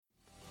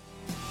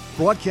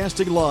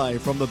Broadcasting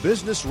live from the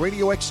Business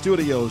Radio X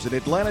studios in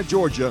Atlanta,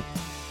 Georgia,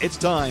 it's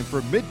time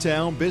for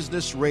Midtown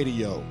Business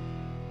Radio.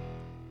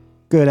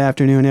 Good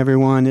afternoon,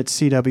 everyone. It's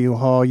C.W.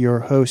 Hall, your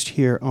host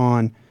here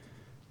on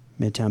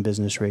Midtown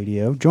Business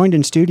Radio. Joined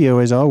in studio,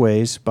 as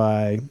always,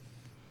 by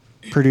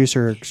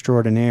producer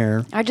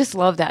extraordinaire. I just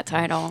love that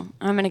title.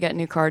 I'm going to get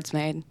new cards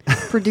made.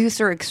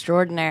 Producer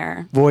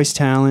extraordinaire. Voice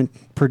talent,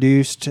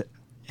 produced,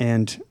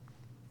 and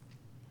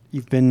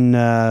you've been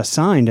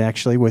signed,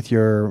 actually, with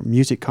your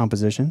music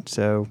composition.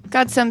 So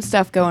got some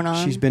stuff going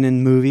on. She's been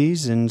in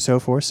movies and so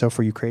forth. So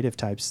for you creative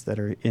types that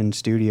are in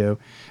studio.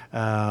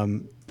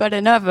 But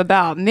enough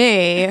about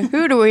me.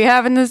 Who do we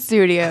have in the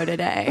studio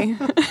today?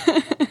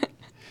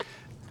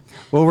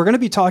 Well, we're going to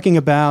be talking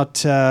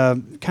about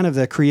kind of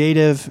the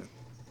creative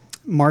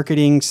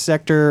marketing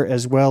sector,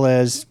 as well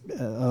as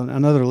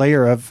another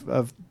layer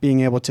of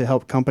being able to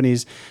help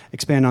companies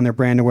expand on their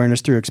brand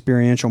awareness through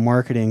experiential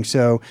marketing.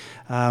 So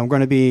I'm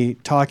going to be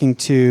talking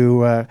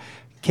to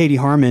Katie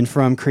Harmon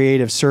from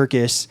Creative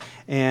Circus,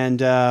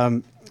 and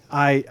I'm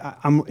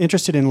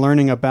interested in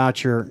learning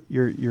about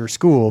your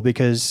school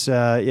because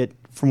it,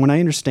 from what I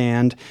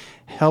understand,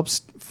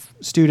 helps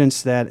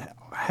students that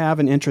have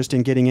an interest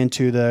in getting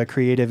into the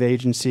creative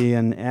agency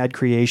and ad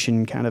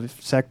creation kind of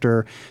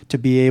sector to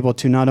be able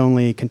to not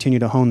only continue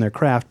to hone their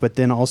craft, but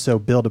then also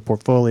build a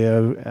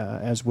portfolio,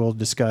 as we'll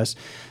discuss,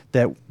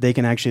 that they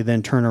can actually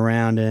then turn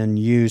around and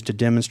use to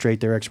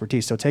demonstrate their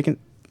expertise. So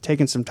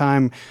taking some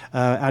time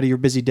out of your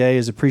busy day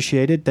is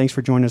appreciated. Thanks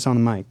for joining us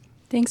on the mic.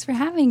 Thanks for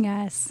having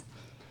us.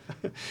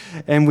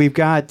 And we've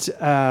got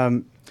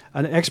an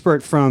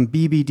expert from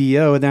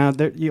BBDO.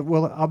 Now,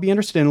 well, I'll be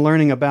interested in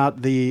learning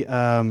about the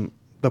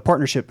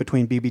partnership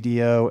between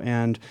BBDO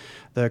and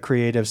the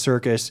Creative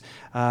Circus.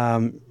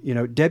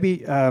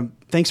 Debbie,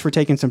 thanks for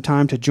taking some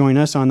time to join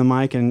us on the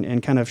mic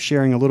and kind of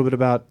sharing a little bit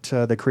about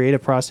the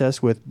creative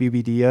process with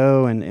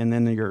BBDO and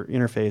then your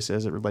interface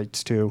as it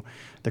relates to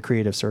the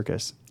Creative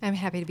Circus. I'm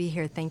happy to be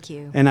here. Thank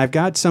you. And I've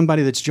got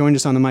somebody that's joined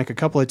us on the mic a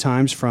couple of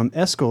times from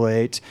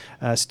Escalate.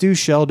 Stu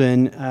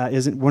Sheldon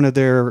is one of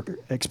their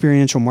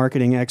experiential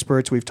marketing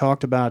experts. We've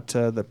talked about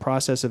the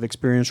process of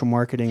experiential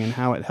marketing and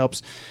how it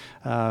helps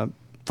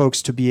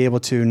folks to be able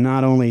to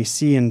not only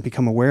see and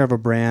become aware of a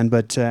brand,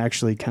 but to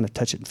actually kind of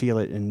touch it and feel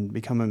it and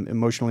become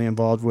emotionally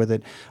involved with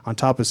it, on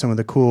top of some of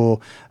the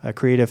cool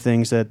creative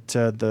things that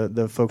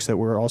the folks that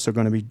we're also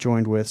going to be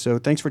joined with. So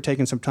thanks for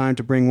taking some time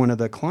to bring one of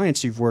the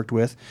clients you've worked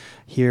with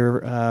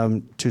here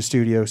to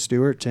Studio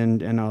Stuart,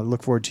 and I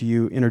look forward to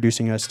you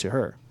introducing us to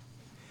her.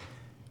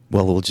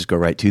 Well, we'll just go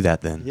right to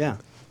that then. Yeah.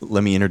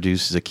 Let me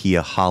introduce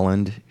Zakia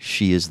Holland.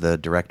 She is the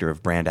Director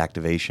of Brand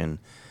Activation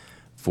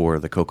for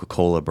the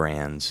Coca-Cola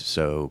brands,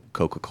 so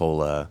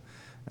Coca-Cola,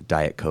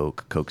 Diet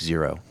Coke, Coke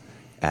Zero,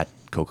 at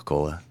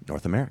Coca-Cola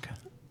North America.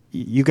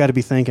 You got to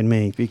be thanking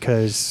me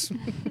because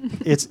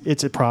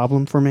it's a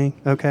problem for me.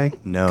 Okay.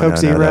 No, Coke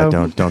Zero.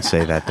 Don't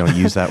say that. Don't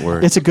use that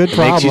word. It's a good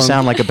problem. It makes you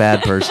sound like a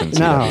bad person.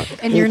 No,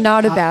 and you're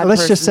not a bad person.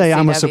 Let's just say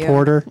I'm a CW.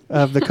 supporter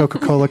of the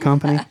Coca-Cola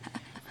company.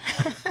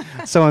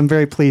 So I'm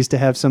very pleased to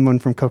have someone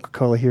from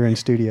Coca-Cola here in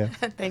studio.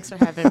 Thanks for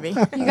having me.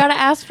 You got to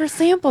ask for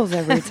samples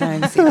every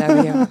time,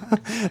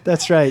 CW.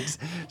 That's right.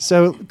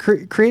 So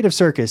Creative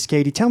Circus,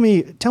 Katie, tell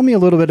me a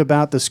little bit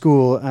about the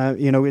school.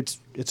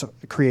 It's a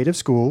creative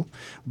school,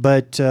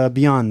 but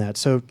beyond that.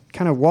 So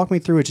kind of walk me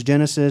through its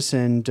genesis,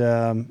 and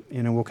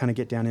we'll kind of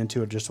get down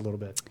into it just a little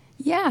bit.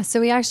 Yeah,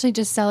 so we actually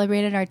just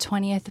celebrated our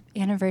 20th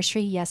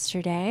anniversary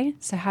yesterday.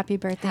 So happy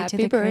birthday to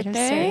the Creative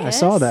Circus. I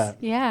saw that.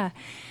 Yeah.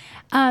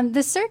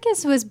 The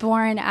circus was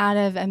born out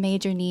of a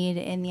major need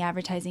in the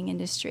advertising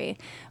industry.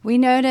 We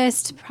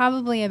noticed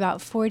probably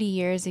about 40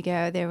 years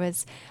ago there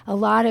was a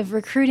lot of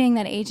recruiting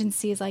that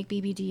agencies like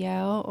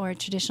BBDO or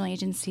traditional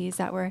agencies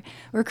that were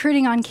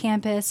recruiting on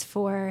campus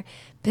for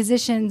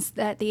positions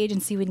that the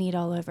agency would need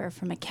all over,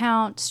 from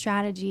account,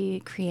 strategy,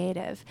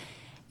 creative.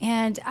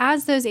 And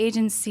as those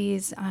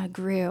agencies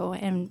grew,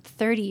 and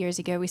 30 years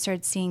ago we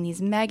started seeing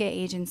these mega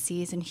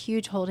agencies and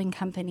huge holding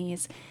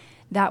companies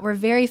that were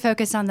very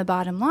focused on the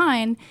bottom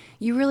line,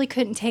 you really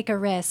couldn't take a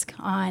risk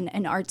on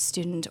an art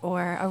student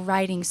or a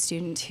writing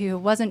student who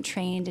wasn't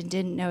trained and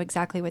didn't know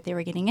exactly what they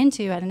were getting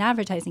into at an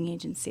advertising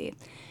agency.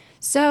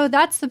 So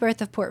that's the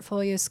birth of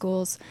portfolio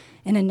schools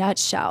in a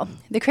nutshell.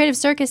 The Creative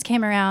Circus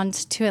came around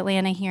to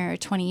Atlanta here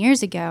 20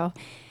 years ago,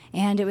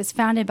 and it was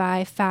founded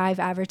by 5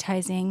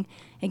 advertising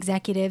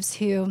executives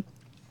who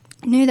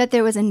knew that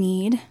there was a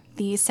need.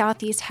 The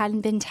Southeast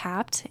hadn't been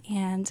tapped,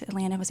 and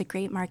Atlanta was a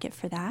great market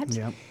for that.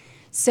 Yep.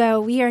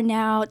 So we are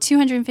now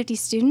 250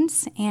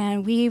 students,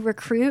 and we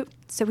recruit.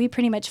 So we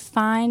pretty much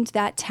find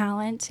that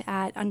talent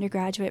at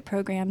undergraduate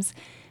programs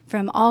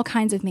from all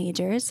kinds of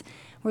majors.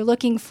 We're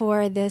looking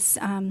for this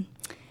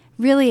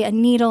really a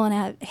needle in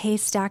a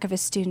haystack of a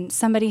student,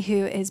 somebody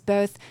who is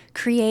both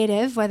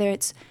creative, whether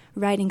it's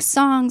writing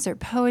songs or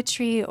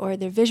poetry, or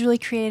they're visually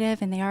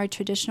creative and they are a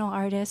traditional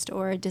artist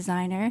or a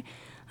designer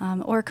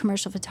or a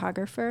commercial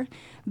photographer.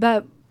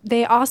 But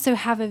they also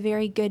have a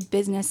very good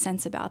business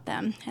sense about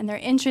them, and they're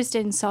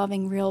interested in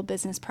solving real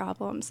business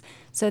problems.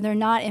 So they're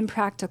not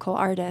impractical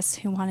artists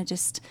who want to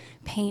just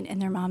paint in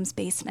their mom's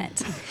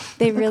basement.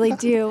 They really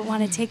do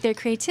want to take their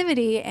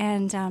creativity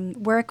and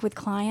work with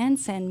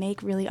clients and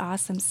make really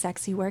awesome,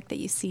 sexy work that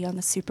you see on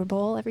the Super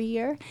Bowl every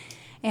year.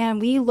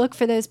 And we look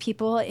for those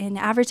people in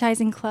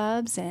advertising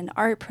clubs and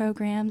art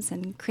programs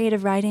and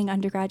creative writing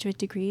undergraduate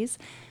degrees.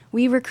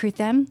 We recruit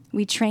them,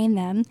 we train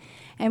them,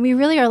 and we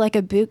really are like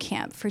a boot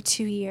camp for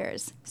 2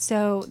 years.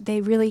 So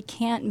they really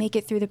can't make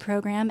it through the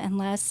program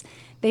unless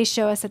they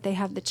show us that they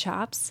have the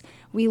chops.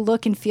 We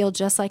look and feel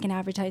just like an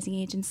advertising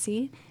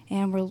agency,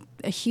 and we're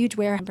a huge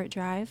warehouse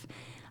drive.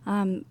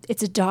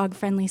 It's a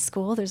dog-friendly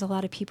school. There's a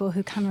lot of people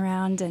who come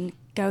around and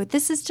go,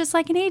 this is just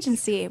like an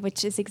agency,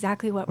 which is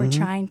exactly what we're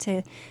trying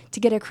to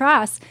get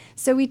across.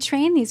 So we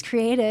train these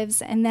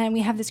creatives, and then we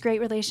have this great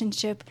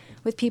relationship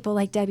with people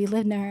like Debbie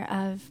Lindner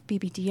of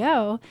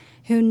BBDO,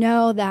 who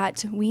know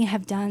that we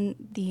have done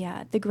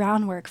the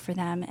groundwork for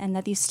them, and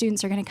that these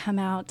students are going to come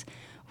out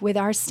with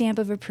our stamp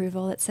of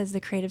approval that says the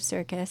Creative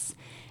Circus.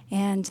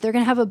 And they're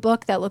going to have a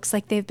book that looks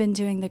like they've been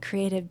doing the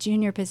creative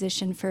junior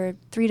position for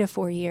 3 to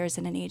 4 years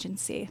in an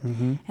agency.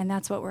 And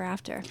that's what we're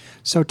after.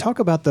 So talk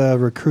about the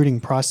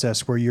recruiting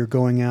process where you're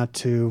going out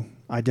to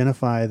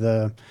identify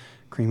the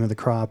cream of the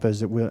crop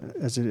as it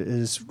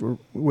is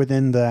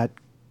within that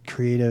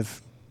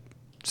creative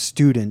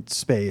student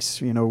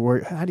space. You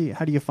know, how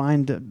do you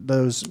find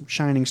those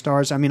shining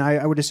stars? I mean,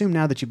 I would assume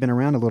now that you've been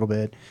around a little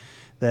bit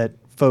that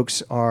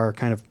folks are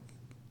kind of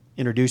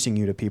introducing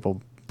you to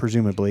people,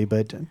 presumably,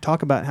 but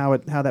talk about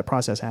how that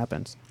process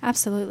happens.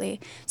 Absolutely.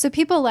 So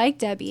people like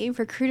Debbie,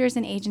 recruiters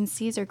and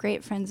agencies are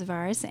great friends of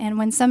ours, and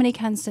when somebody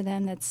comes to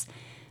them that's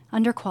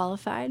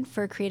underqualified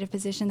for a creative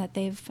position that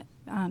they've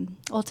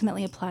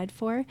ultimately applied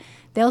for,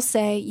 they'll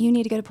say, you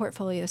need to go to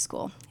portfolio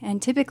school.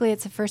 And typically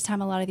it's the first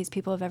time a lot of these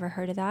people have ever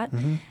heard of that.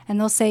 And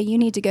they'll say, you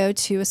need to go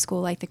to a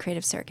school like the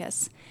Creative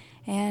Circus.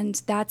 And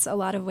that's a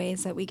lot of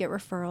ways that we get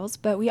referrals.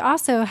 But we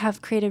also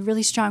have created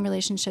really strong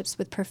relationships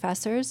with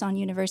professors on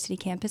university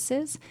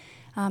campuses,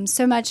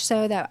 so much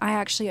so that I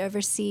actually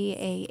oversee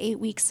a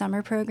 8-week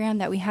summer program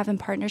that we have in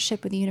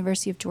partnership with the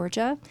University of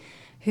Georgia,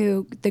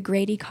 who the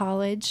Grady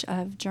College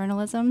of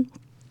Journalism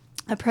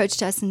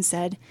approached us and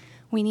said,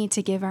 we need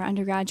to give our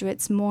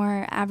undergraduates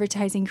more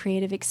advertising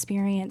creative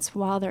experience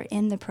while they're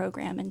in the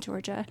program in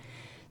Georgia.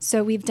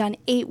 So we've done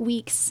 8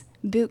 weeks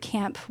boot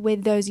camp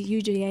with those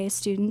UGA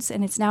students,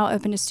 and it's now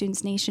open to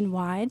students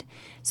nationwide.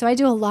 So I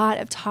do a lot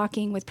of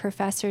talking with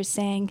professors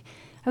saying,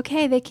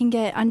 okay, they can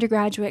get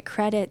undergraduate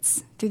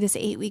credits through this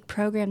 8-week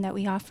program that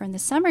we offer in the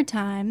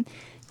summertime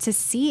to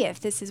see if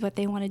this is what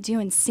they want to do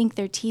and sink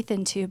their teeth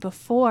into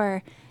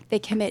before they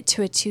commit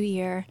to a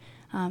 2-year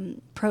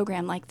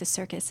program like the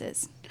Circus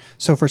is.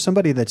 So for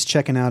somebody that's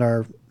checking out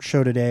our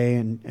show today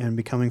and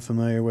becoming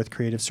familiar with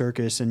Creative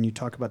Circus, and you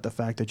talk about the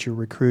fact that you're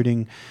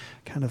recruiting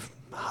kind of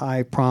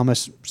high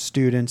promise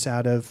students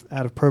out of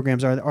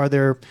programs, are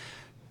there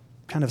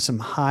kind of some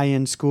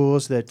high-end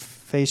schools that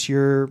face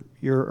your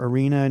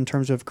arena in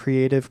terms of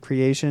creative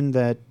creation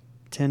that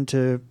tend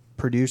to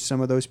produce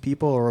some of those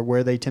people, or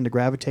where they tend to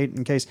gravitate?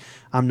 In case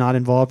I'm not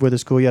involved with a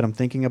school yet, I'm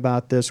thinking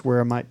about this, where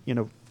I might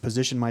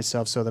position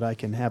myself so that I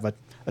can have a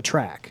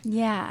track.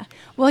 Yeah.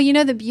 Well,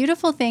 the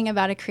beautiful thing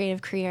about a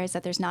creative career is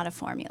that there's not a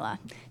formula.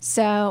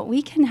 So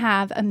we can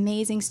have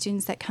amazing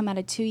students that come out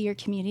of 2-year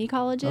community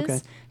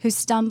colleges who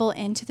stumble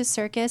into the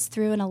circus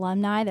through an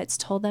alumni that's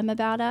told them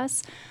about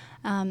us.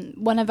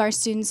 One of our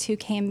students who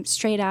came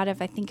straight out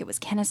of, I think it was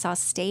Kennesaw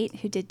State,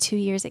 who did 2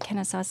 years at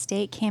Kennesaw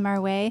State, came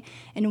our way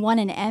and won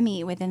an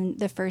Emmy within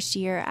the first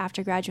year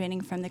after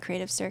graduating from the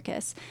Creative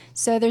Circus.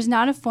 So there's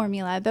not a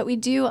formula, but we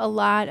do a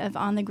lot of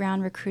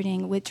on-the-ground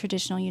recruiting with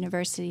traditional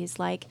universities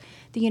like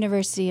the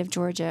University of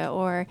Georgia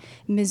or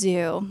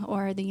Mizzou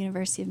or the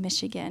University of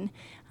Michigan.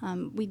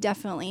 We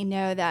definitely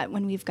know that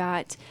when we've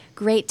got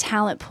great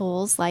talent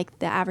pools like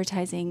the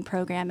advertising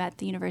program at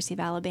the University of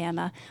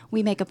Alabama,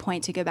 we make a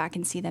point to go back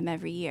and see them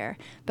every year.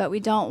 But we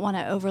don't want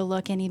to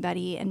overlook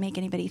anybody and make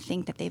anybody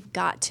think that they've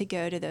got to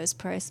go to those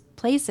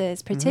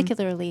places,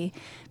 particularly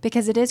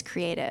because it is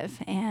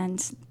creative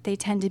and they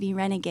tend to be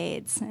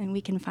renegades, and we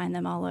can find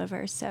them all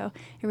over. So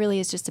it really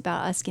is just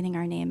about us getting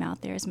our name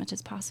out there as much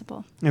as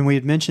possible. And we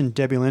had mentioned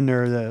Debbie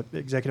Lindner, the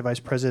Executive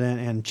Vice President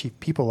and Chief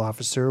People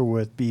Officer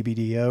with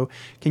BBDO.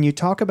 Can you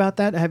talk about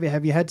that?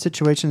 Have you had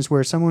situations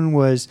where someone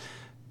was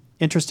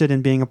interested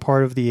in being a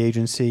part of the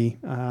agency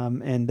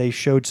and they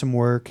showed some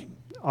work,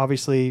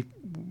 obviously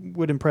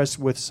would impress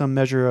with some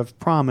measure of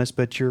promise,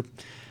 but you're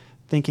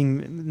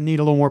thinking need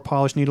a little more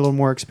polish, need a little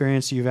more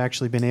experience, you've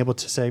actually been able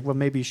to say, well,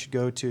 maybe you should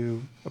go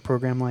to a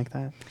program like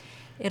that?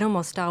 It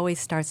almost always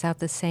starts out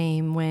the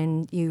same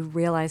when you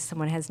realize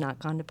someone has not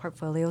gone to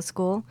portfolio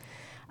school.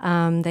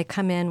 They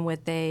come in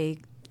with a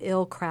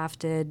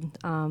ill-crafted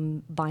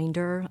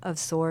binder of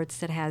sorts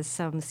that has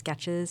some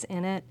sketches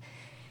in it,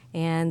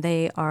 and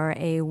they are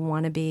a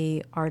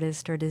wannabe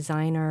artist or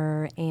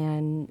designer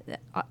and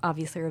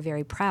obviously are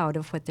very proud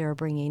of what they're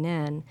bringing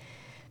in.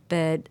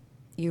 But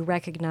you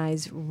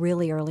recognize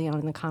really early on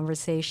in the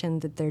conversation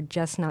that they're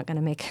just not going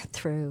to make it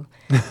through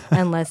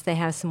unless they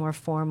have some more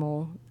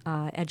formal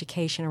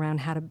education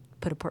around how to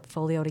put a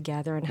portfolio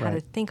together and how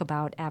to think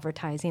about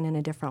advertising in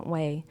a different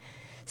way.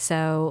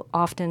 So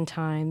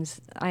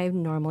oftentimes, I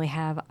normally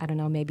have, I don't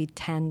know, maybe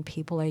 10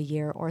 people a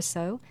year or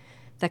so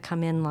that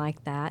come in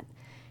like that.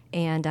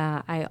 And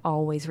I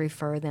always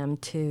refer them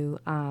to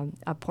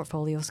a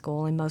portfolio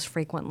school, and most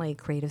frequently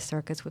Creative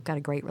Circus. We've got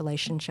a great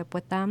relationship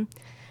with them.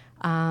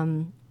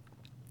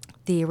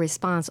 The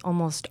response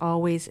almost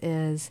always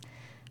is,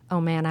 "Oh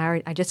man,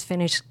 I just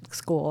finished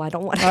school. I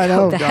don't want to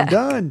go back." I'm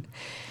done.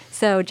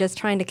 So just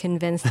trying to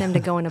convince them to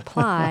go and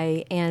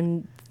apply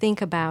and think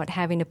about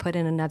having to put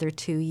in another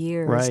 2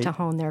 years to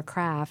hone their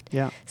craft.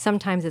 Yeah.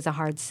 Sometimes it's a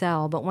hard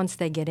sell, but once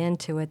they get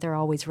into it, they're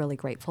always really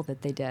grateful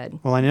that they did.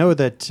 Well, I know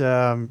that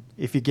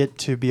if you get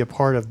to be a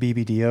part of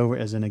BBDO,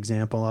 as an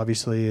example,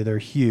 obviously they're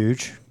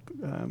huge,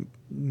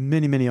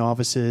 many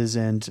offices,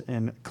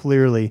 and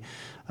clearly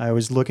I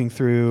was looking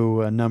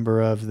through a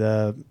number of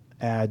the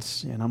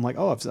ads, and I'm like,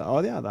 oh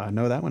yeah, I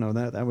know that one,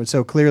 that one.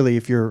 So clearly,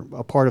 if you're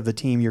a part of the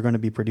team, you're going to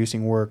be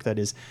producing work that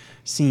is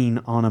seen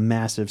on a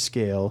massive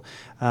scale.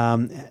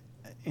 And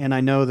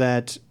I know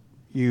that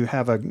you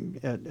have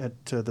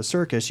at the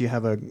circus, you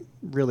have a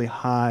really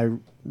high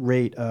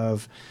rate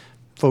of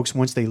folks,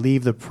 once they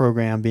leave the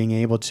program, being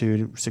able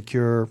to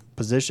secure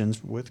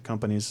positions with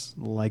companies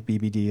like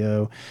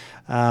BBDO.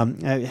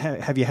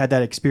 Have you had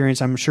that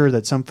experience? I'm sure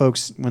that some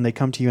folks, when they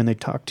come to you and they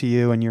talk to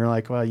you and you're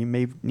like, well, you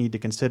may need to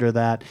consider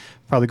that,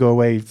 probably go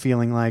away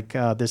feeling like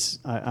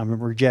I'm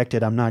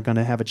rejected, I'm not going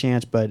to have a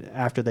chance. But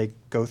after they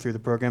go through the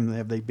program,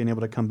 have they been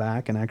able to come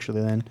back and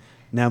actually then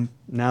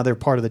now they're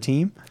part of the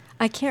team?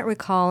 I can't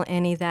recall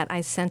any that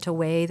I sent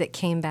away that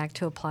came back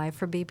to apply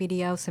for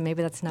BBDO, so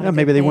maybe that's not a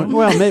maybe good they thing. went.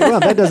 Well,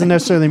 that doesn't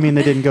necessarily mean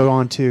they didn't go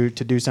on to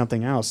do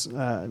something else.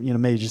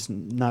 Maybe just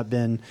not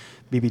been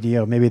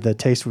BBDO. Maybe the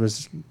taste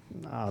was,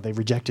 they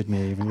rejected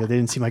me. They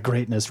didn't see my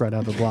greatness right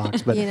out of the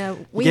blocks. But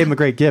you gave them a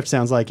great gift,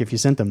 sounds like, if you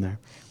sent them there.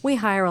 We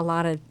hire a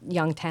lot of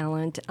young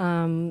talent,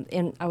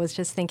 and I was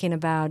just thinking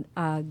about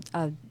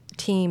a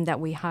team that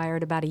we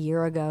hired about a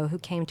year ago who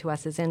came to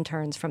us as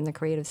interns from the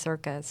Creative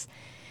Circus.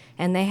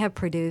 And they have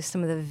produced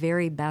some of the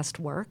very best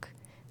work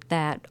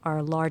that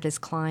our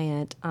largest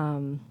client,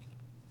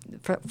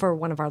 for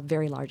one of our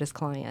very largest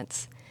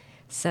clients.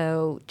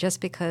 So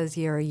just because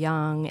you're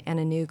young and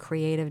a new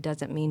creative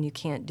doesn't mean you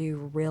can't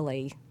do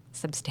really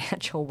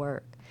substantial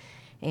work.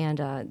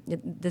 And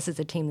this is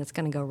a team that's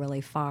going to go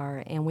really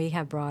far. And we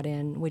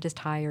just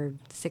hired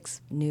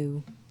 6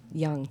 new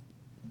young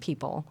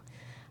people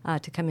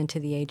to come into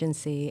the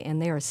agency.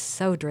 And they are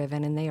so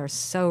driven and they are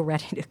so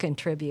ready to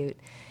contribute.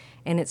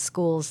 And it's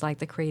schools like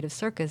the Creative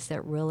Circus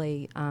that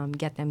really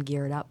get them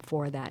geared up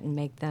for that and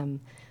make them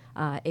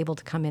able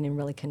to come in and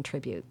really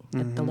contribute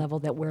at the level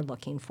that we're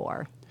looking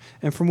for.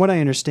 And from what I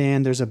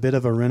understand, there's a bit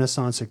of a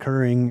renaissance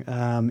occurring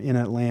in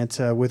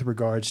Atlanta with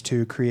regards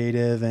to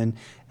creative and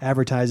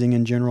advertising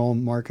and general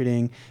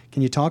marketing.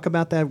 Can you talk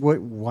about that?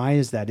 Why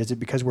is that? Is it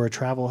because we're a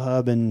travel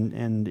hub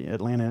and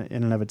Atlanta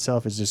in and of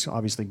itself is just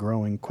obviously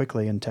growing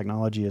quickly and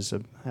technology has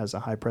a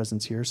high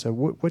presence here? So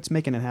what's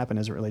making it happen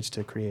as it relates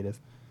to creative?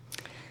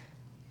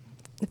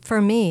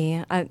 For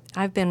me,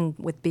 I've been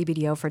with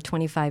BBDO for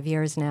 25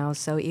 years now,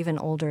 so even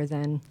older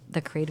than the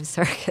Creative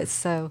Circus.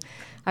 So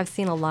I've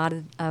seen a lot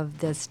of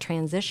this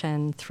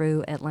transition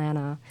through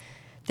Atlanta.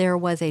 There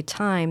was a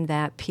time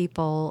that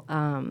people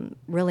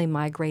really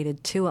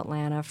migrated to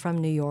Atlanta from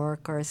New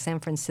York or San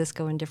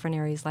Francisco and different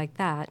areas like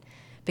that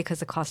because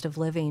the cost of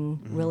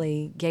living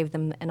really gave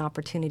them an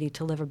opportunity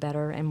to live a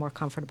better and more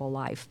comfortable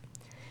life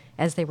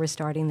as they were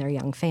starting their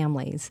young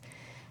families.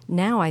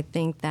 Now I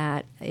think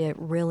that it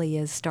really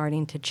is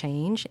starting to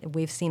change.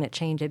 We've seen it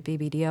change at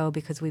BBDO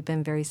because we've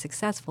been very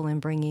successful in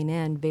bringing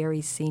in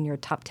very senior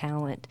top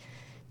talent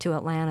to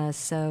Atlanta.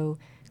 So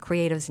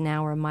creatives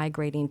now are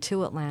migrating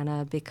to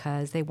Atlanta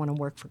because they want to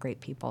work for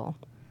great people.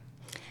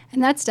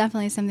 And that's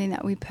definitely something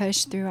that we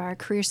push through our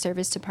career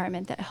service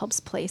department that helps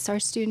place our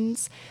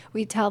students.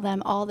 We tell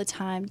them all the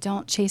time,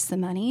 don't chase the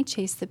money,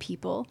 chase the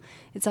people.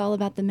 It's all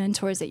about the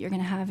mentors that you're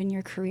going to have in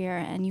your career,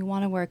 and you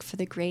want to work for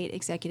the great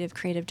executive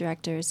creative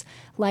directors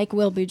like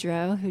Will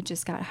Boudreau, who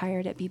just got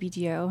hired at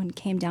BBDO and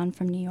came down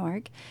from New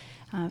York,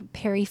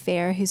 Perry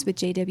Fair, who's with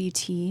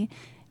JWT,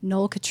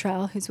 Noel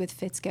Cottrell, who's with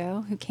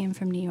Fitzco, who came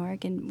from New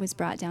York and was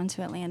brought down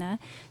to Atlanta.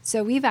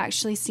 So we've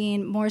actually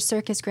seen more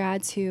circus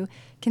grads who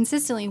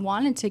consistently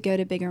wanted to go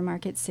to bigger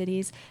market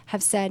cities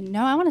have said,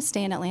 no, I want to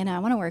stay in Atlanta. I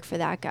want to work for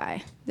that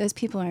guy. Those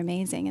people are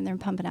amazing, and they're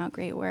pumping out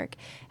great work.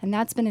 And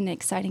that's been an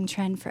exciting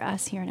trend for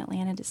us here in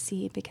Atlanta to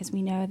see, because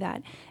we know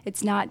that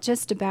it's not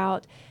just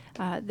about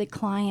the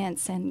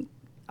clients, and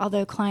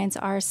although clients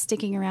are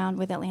sticking around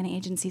with Atlanta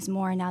agencies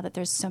more now that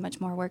there's so much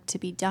more work to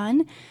be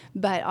done,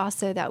 but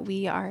also that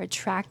we are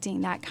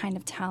attracting that kind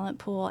of talent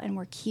pool and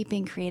we're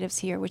keeping creatives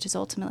here, which is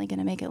ultimately going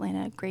to make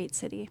Atlanta a great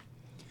city.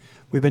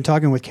 We've been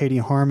talking with Katie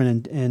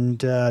Harmon and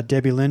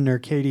Debbie Lindner,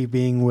 Katie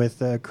being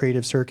with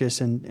Creative Circus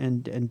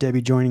and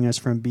Debbie joining us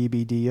from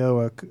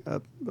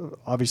BBDO.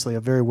 obviously a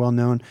very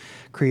well-known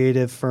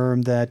creative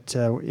firm that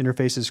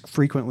interfaces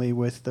frequently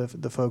with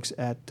the folks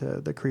at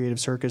the Creative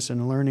Circus,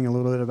 and learning a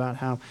little bit about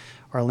how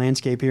our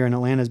landscape here in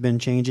Atlanta has been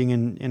changing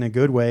in a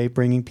good way,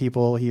 bringing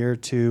people here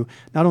to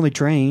not only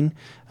train,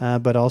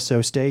 but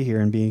also stay here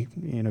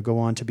and go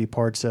on to be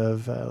parts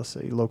of, let's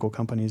say, local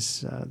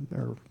companies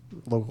or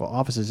local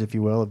offices, if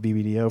you will, of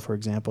BBDO, for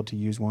example, to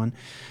use one.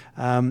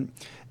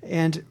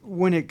 And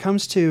when it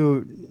comes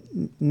to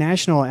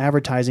national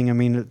advertising, I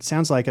mean, it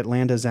sounds like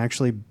Atlanta is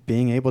actually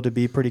being able to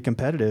be pretty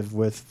competitive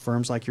with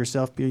firms like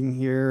yourself being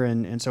here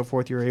and so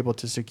forth. You're able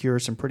to secure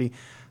some pretty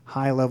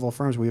high-level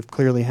firms. We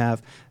clearly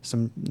have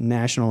some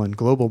national and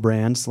global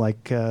brands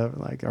like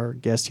our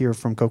guest here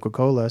from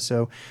Coca-Cola.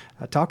 So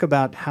talk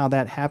about how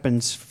that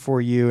happens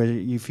for you.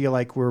 You feel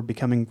like we're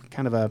becoming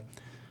kind of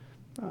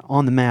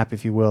on the map,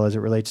 if you will, as it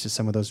relates to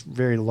some of those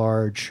very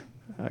large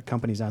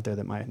companies out there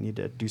that might need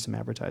to do some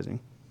advertising.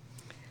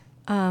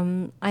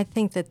 I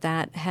think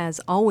that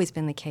has always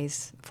been the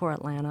case for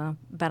Atlanta,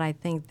 but I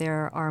think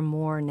there are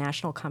more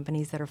national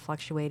companies that are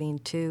fluctuating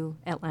to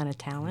Atlanta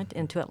talent,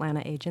 into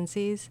Atlanta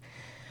agencies.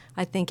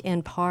 I think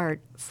in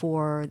part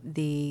for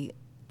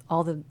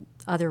all the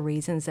other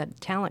reasons that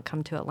talent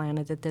come to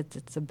Atlanta, that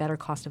it's a better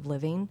cost of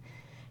living.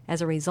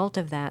 As a result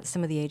of that,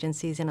 some of the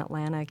agencies in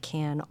Atlanta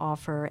can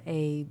offer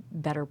a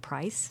better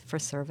price for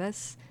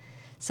service.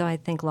 So I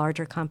think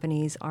larger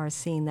companies are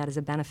seeing that as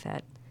a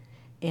benefit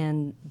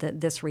in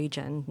this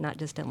region, not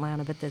just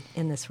Atlanta, but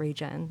in this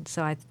region.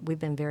 So we've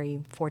been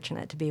very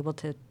fortunate to be able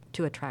to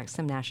attract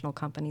some national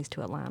companies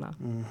to Atlanta.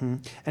 Mm-hmm.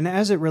 And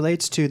as it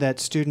relates to that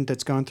student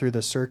that's gone through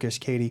the circus,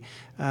 Katie,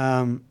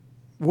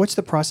 what's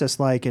the process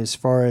like as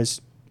far as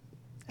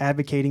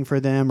advocating for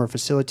them or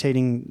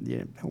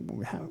facilitating?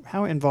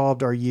 How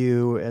involved are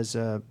you as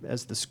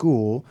the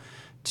school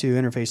to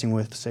interfacing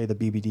with, say, the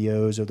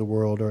BBDOs of the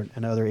world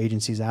and other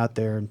agencies out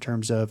there in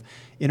terms of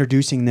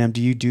introducing them? Do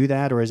you do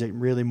that, or is it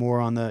really more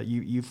on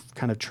you've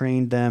kind of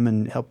trained them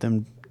and helped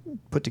them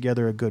put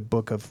together a good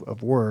book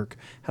of work?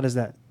 How does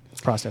that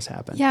process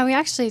happen? Yeah, we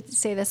actually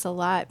say this a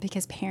lot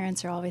because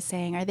parents are always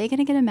saying, are they going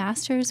to get a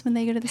master's when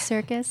they go to the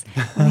circus?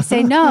 And we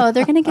say, no,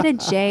 they're going to get a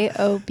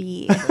JOB.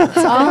 It's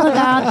all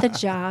about the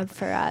job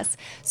for us.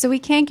 So we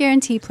can't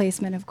guarantee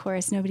placement, of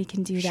course. Nobody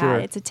can do that. Sure.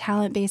 It's a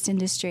talent-based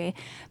industry.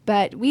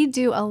 But we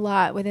do a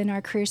lot within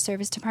our career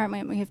service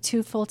department. We have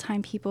 2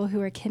 full-time people who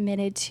are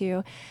committed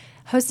to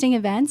hosting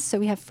events. So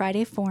we have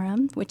Friday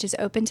Forum, which is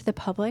open to the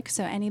public.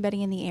 So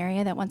anybody in the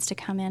area that wants to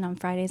come in on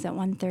Fridays at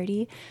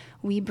 1:30,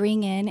 we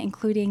bring in,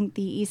 including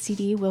the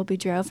ECD, Will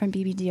Boudreau from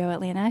BBDO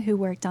Atlanta, who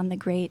worked on the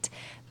great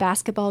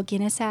basketball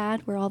Guinness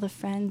ad where all the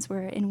friends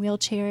were in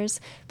wheelchairs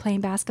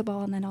playing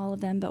basketball and then all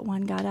of them but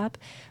one got up,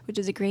 which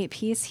is a great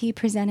piece. He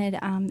presented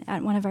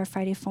at one of our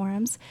Friday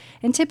Forums.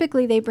 And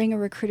typically they bring a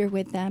recruiter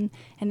with them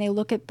and they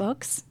look at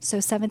books. So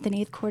 7th and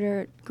 8th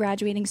quarter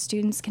graduating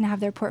students can have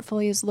their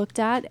portfolios looked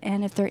at,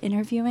 and if they're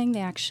interviewing,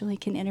 they actually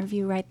can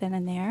interview right then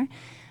and there.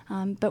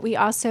 But we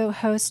also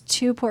host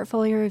 2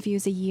 portfolio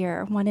reviews a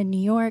year, one in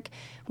New York,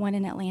 one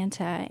in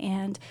Atlanta.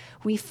 And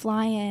we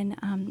fly in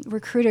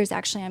recruiters,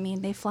 actually,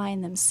 they fly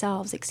in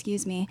themselves,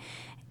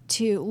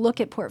 to look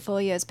at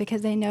portfolios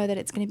because they know that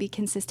it's going to be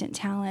consistent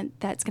talent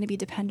that's going to be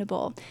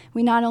dependable.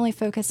 We not only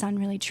focus on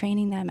really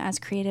training them as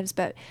creatives,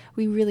 but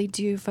we really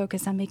do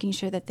focus on making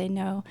sure that they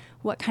know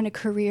what kind of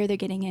career they're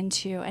getting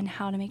into and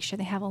how to make sure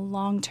they have a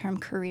long-term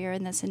career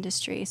in this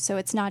industry. So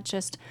it's not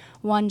just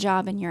one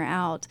job and you're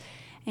out.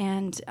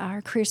 And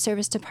our career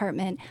service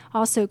department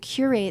also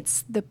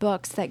curates the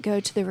books that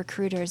go to the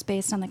recruiters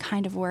based on the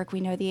kind of work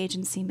we know the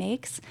agency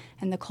makes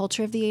and the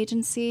culture of the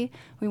agency.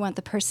 We want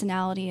the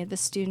personality of the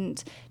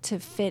student to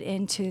fit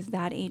into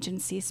that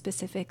agency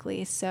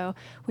specifically. So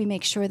we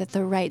make sure that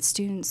the right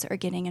students are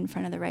getting in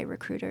front of the right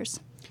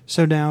recruiters.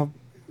 So now,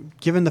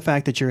 given the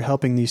fact that you're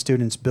helping these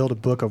students build a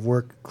book of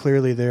work,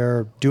 clearly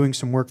they're doing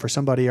some work for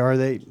somebody.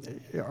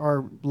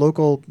 Are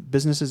local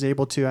businesses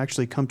able to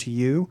actually come to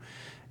you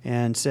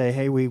and say,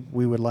 hey, we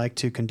would like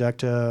to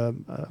conduct or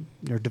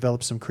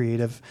develop some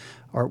creative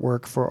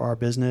artwork for our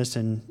business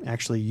and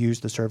actually use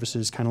the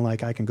services, kind of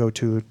like I can go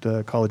to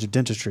the College of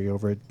Dentistry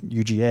over at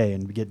UGA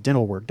and get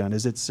dental work done?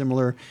 Is it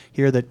similar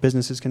here that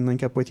businesses can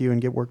link up with you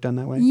and get work done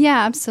that way?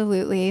 Yeah,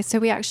 absolutely. So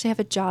we actually have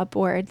a job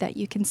board that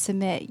you can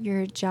submit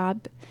your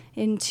job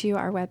into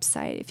our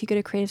website. If you go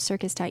to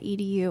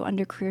creativecircus.edu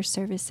under career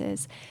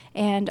services,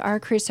 and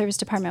our career service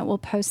department will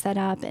post that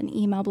up and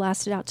email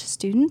blast it out to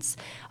students.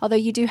 Although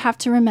you do have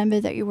to remember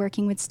that you're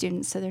working with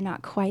students, so they're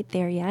not quite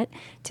there yet.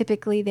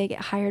 Typically they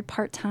get hired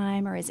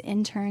part-time or as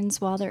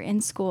interns while they're in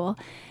school.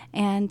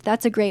 And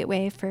that's a great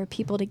way for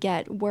people to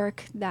get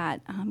work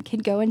that can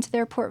go into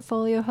their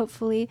portfolio,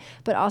 hopefully,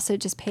 but also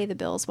just pay the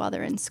bills while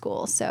they're in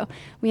school. So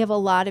we have a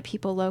lot of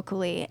people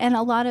locally and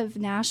a lot of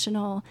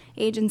national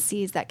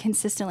agencies that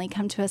consistently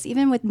come to us,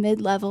 even with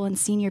mid-level and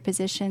senior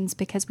positions,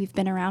 because we've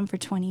been around for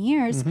 20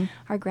 years. Mm-hmm.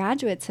 Our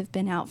graduates have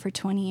been out for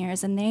 20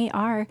 years, and they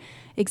are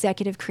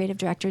executive creative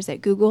directors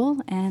at Google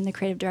and the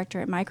creative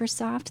director at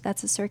Microsoft.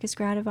 That's a circus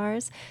grad of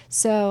ours.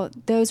 So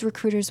those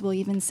recruiters will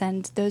even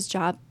send those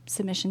jobs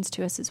submissions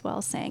to us as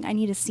well, saying, I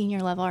need a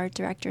senior level art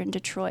director in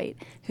Detroit.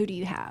 Who do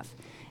you have?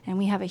 And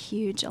we have a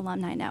huge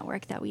alumni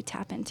network that we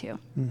tap into.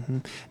 Mm-hmm.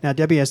 Now,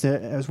 Debbie,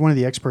 as one of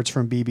the experts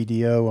from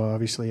BBDO,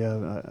 obviously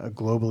a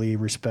globally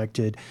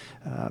respected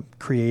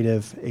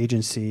creative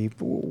agency,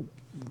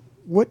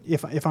 what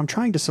if I'm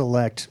trying to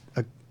select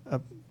a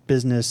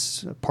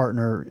business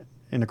partner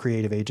in a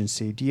creative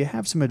agency, do you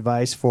have some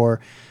advice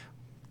for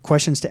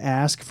questions to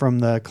ask from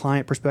the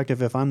client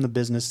perspective? If I'm the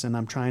business and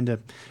I'm trying to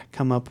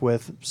come up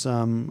with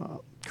some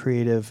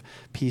creative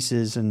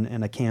pieces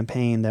and a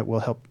campaign that will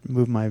help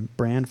move my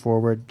brand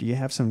forward, do you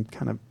have some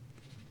kind of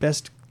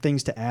best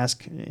things to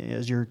ask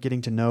as you're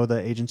getting to know the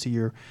agency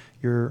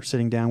you're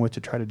sitting down with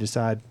to try to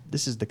decide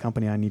this is the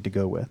company I need to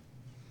go with?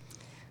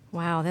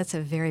 Wow, that's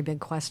a very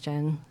big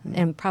question,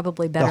 and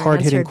probably better the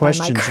hard-hitting answered by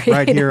my questions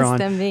right here on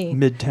than me.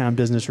 Midtown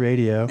Business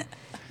Radio.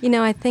 You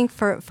know, I think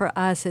for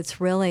us, it's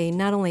really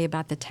not only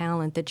about the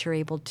talent that you're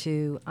able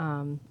to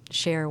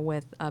share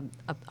with a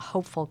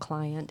hopeful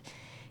client.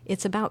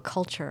 It's about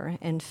culture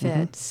and fit.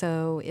 Mm-hmm.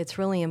 So it's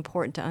really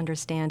important to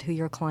understand who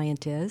your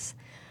client is.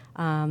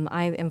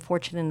 I am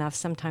fortunate enough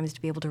sometimes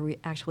to be able to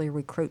actually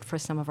recruit for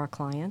some of our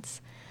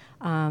clients.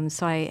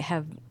 So I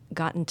have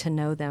gotten to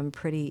know them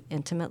pretty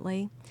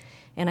intimately.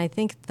 And I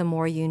think the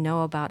more you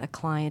know about a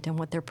client and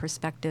what their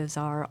perspectives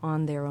are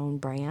on their own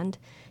brand,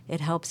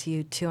 it helps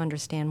you to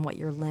understand what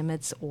your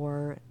limits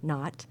or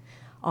not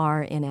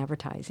are in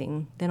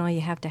advertising. Then all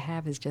you have to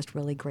have is just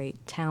really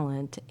great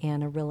talent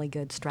and a really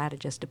good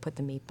strategist to put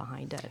the meat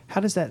behind it.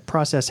 How does that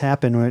process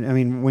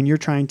happen? When you're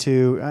trying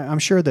to, I'm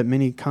sure that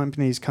many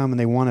companies come and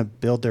they want to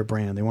build their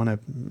brand. They want to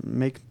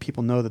make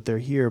people know that they're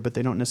here, but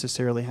they don't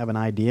necessarily have an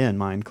idea in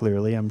mind,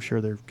 clearly. I'm sure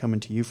they're coming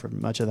to you for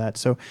much of that.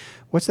 So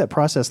what's that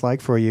process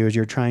like for you as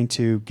you're trying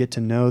to get to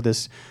know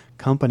this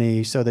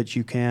company so that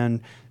you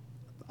can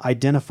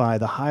identify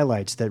the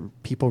highlights that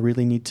people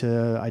really need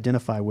to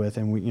identify with,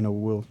 and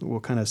we'll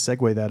kind of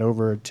segue that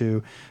over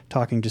to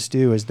talking to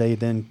Stu as they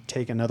then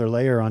take another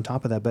layer on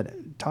top of that.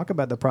 But talk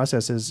about the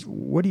processes.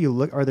 What do you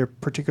look? Are there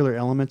particular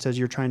elements as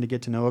you're trying to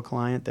get to know a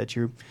client that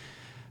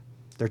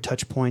their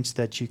touch points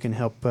that you can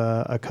help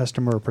a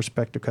customer or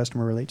prospective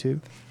customer relate to?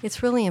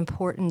 It's really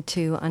important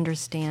to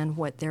understand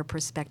what their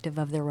perspective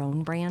of their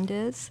own brand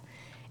is,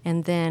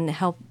 and then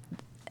help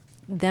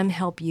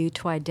you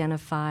to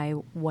identify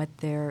what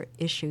their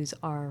issues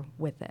are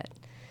with it.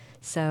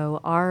 So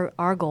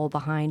our goal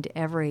behind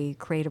every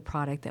creative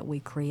product that we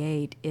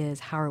create is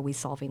how are we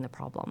solving the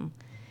problem?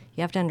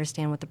 You have to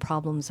understand what the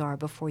problems are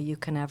before you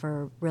can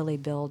ever really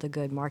build a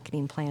good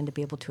marketing plan to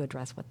be able to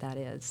address what that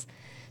is.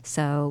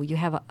 So you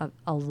have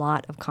a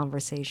lot of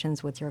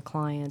conversations with your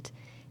client,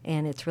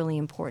 and it's really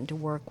important to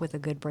work with a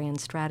good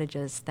brand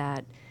strategist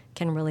that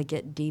can really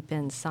get deep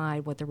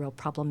inside what the real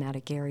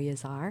problematic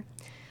areas are.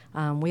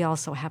 We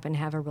also happen to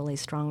have a really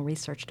strong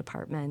research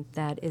department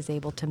that is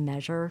able to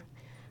measure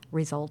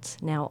results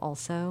now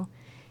also.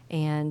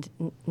 And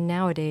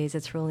nowadays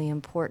it's really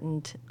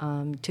important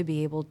to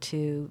be able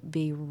to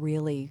be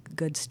really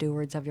good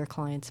stewards of your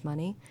client's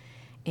money.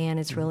 And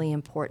it's really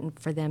important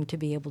for them to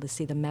be able to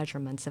see the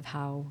measurements of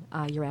how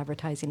your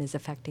advertising is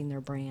affecting their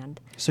brand.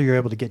 So you're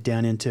able to get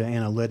down into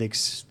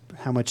analytics,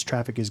 how much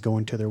traffic is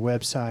going to their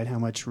website, how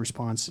much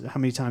response, how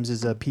many times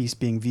is a piece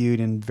being viewed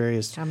in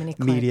various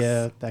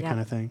media, that kind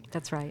of thing.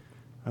 That's right.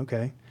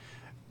 Okay.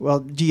 Well,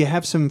 do you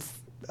have some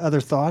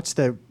other thoughts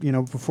that,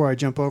 before I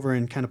jump over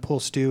and kind of pull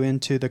Stu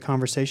into the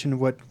conversation of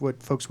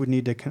what folks would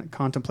need to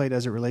contemplate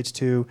as it relates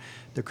to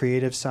the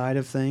creative side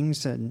of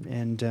things?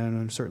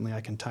 And certainly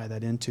I can tie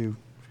that into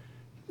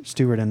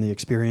Stuart and the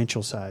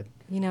experiential side.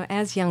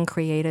 As young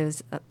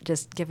creatives,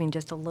 just giving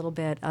just a little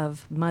bit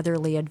of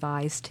motherly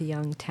advice to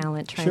young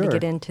talent trying to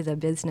get into the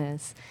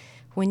business.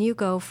 When you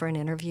go for an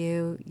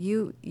interview,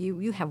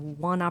 you have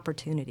one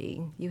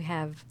opportunity. You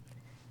have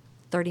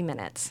 30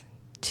 minutes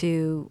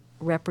to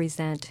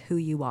represent who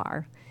you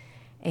are.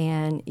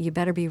 And you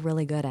better be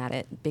really good at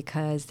it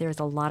because there's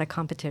a lot of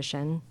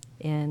competition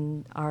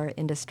in our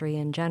industry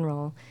in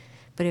general.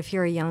 But if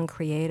you're a young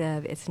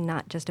creative, it's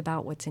not just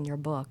about what's in your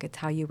book. It's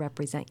how you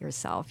represent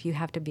yourself. You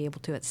have to be able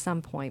to, at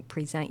some point,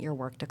 present your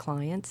work to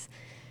clients,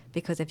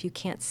 because if you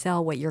can't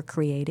sell what you're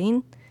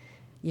creating,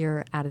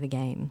 you're out of the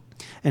game.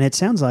 And it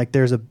sounds like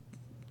there's a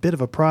bit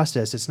of a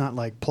process. It's not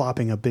like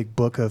plopping a big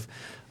book of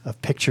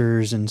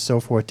pictures and so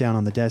forth down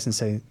on the desk and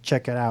say,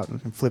 check it out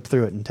and flip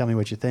through it and tell me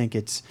what you think.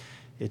 It's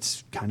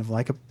kind of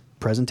like a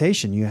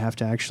presentation. You have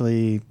to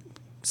actually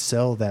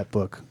sell that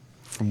book,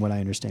 from what I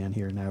understand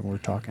here now we're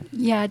talking.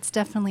 Yeah, it's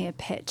definitely a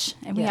pitch.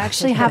 And we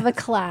actually have a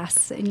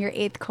class in your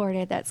 8th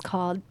quarter that's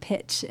called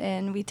Pitch.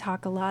 And we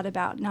talk a lot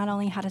about not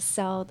only how to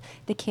sell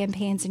the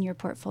campaigns in your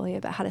portfolio,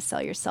 but how to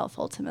sell yourself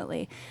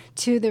ultimately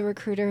to the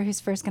recruiter who's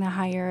first going to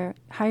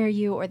hire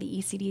you, or the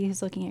ECD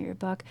who's looking at your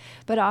book,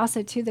 but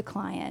also to the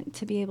client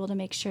to be able to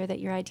make sure that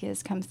your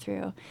ideas come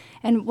through.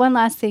 And one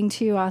last thing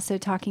too, also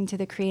talking to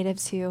the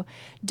creatives who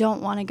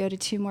don't want to go to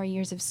 2 more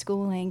years of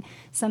schooling,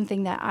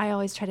 something that I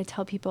always try to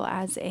tell people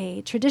as a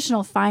a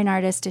traditional fine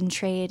artist in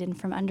trade and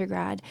from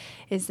undergrad,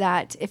 is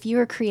that if you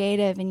are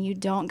creative and you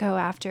don't go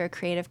after a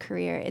creative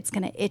career, it's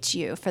going to itch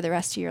you for the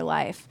rest of your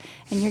life.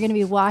 And you're going to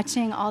be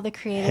watching all the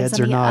creatives Heads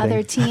on are the nodding.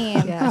 other team.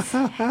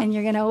 And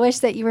you're going to wish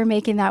that you were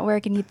making that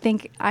work, and you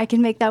think, I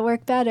can make that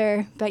work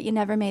better, but you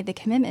never made the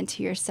commitment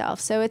to yourself.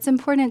 So it's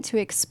important to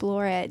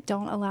explore it.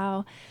 Don't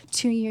allow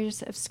 2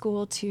 years of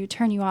school to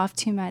turn you off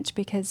too much,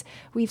 because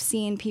we've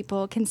seen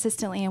people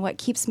consistently, and what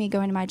keeps me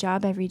going to my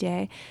job every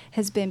day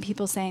has been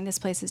people saying, this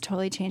place has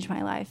totally changed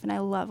my life, and I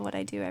love what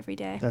I do every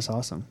day. That's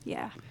awesome.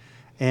 Yeah.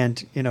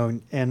 And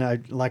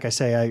like I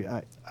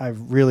say, I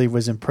really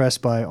was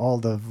impressed by all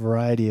the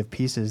variety of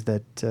pieces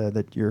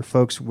that your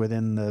folks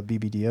within the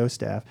BBDO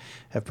staff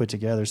have put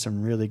together.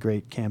 Some really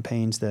great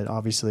campaigns that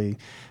obviously,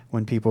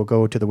 when people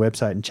go to the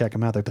website and check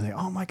them out, they're like,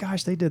 "Oh my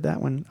gosh, they did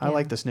that one." I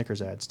like the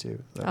Snickers ads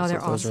too. They're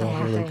those awesome. are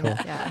all really cool.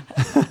 Yeah.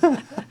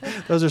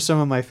 Those are some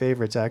of my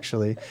favorites,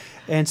 actually.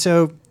 And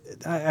so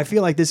I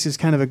feel like this is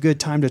kind of a good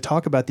time to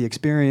talk about the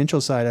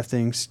experiential side of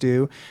things,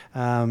 Stu.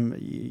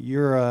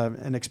 You're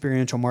an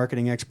experiential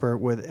marketing expert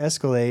with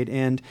Escalade,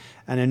 and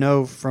I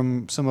know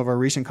from some of our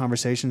recent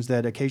conversations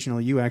that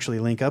occasionally you actually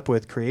link up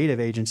with creative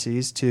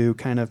agencies to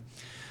kind of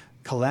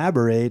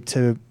collaborate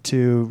to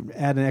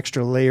add an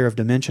extra layer of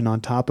dimension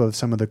on top of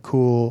some of the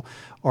cool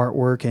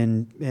artwork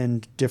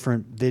and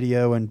different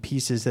video and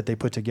pieces that they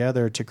put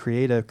together to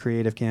create a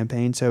creative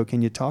campaign. So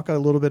can you talk a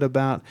little bit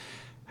about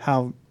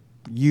how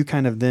you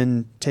kind of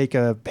then take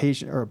a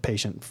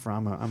patient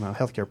from I'm a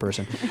healthcare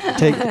person,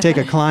 take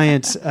a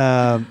client's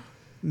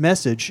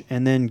message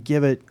and then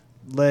give it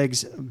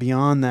legs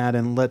beyond that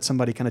and let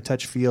somebody kind of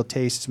touch, feel,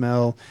 taste,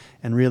 smell,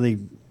 and really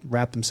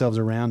wrap themselves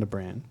around a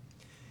brand?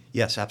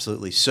 Yes,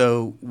 absolutely.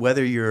 So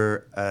whether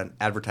you're an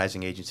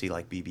advertising agency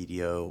like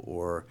BBDO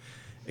or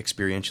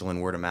experiential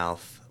and word of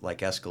mouth like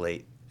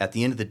Escalate, at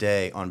the end of the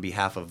day, on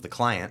behalf of the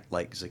client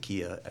like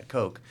Zakia at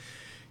Coke,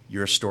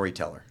 you're a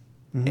storyteller.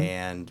 Mm-hmm.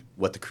 And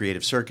what the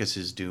Creative Circus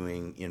is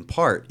doing in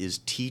part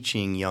is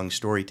teaching young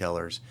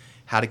storytellers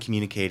how to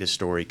communicate a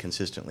story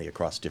consistently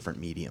across different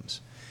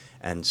mediums.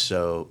 And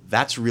so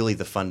that's really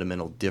the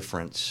fundamental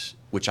difference,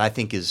 which I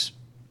think is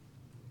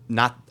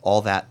not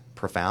all that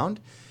profound,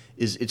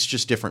 is it's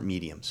just different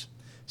mediums.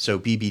 So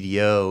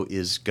BBDO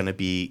is going to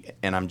be,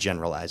 and I'm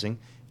generalizing,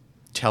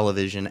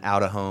 television,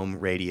 out-of-home,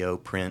 radio,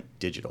 print,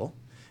 digital.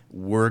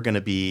 We're going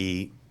to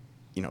be,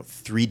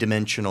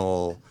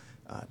 three-dimensional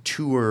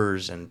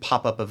tours and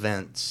pop-up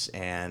events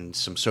and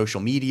some social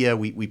media.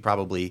 We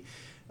probably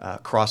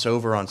cross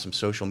over on some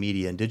social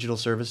media and digital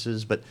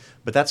services, but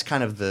that's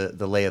kind of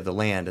the lay of the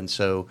land. And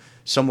so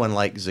someone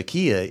like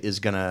Zakia is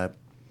going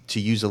to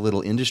use a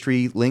little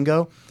industry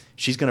lingo,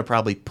 she's going to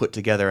probably put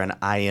together an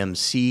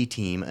IMC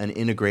team, an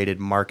integrated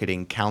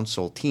marketing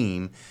council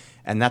team,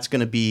 and that's going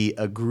to be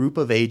a group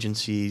of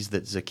agencies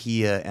that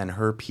Zakia and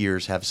her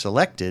peers have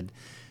selected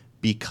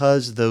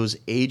because those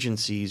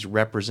agencies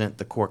represent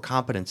the core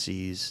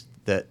competencies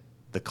that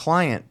the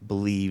client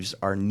believes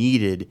are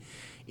needed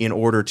in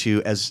order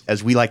to,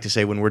 as we like to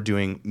say when we're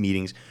doing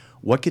meetings,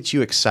 what gets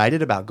you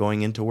excited about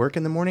going into work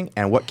in the morning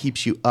and what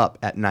keeps you up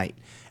at night?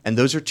 And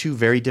those are two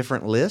very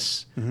different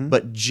lists, mm-hmm.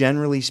 but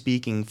generally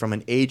speaking, from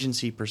an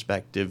agency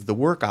perspective, the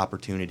work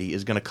opportunity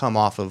is going to come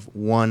off of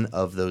one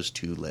of those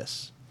two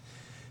lists.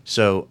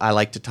 So I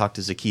like to talk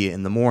to Zakia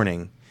in the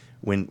morning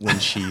when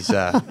she's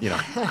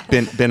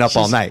been up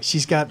all night.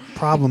 She's got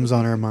problems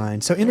on her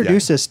mind. So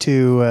introduce us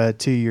to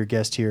your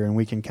guest here, and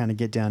we can kind of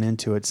get down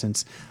into it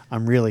since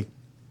I'm really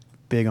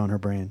big on her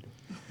brand.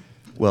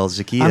 Well,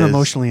 Zakia, I'm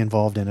emotionally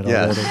involved in it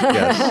already.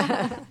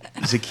 Yes.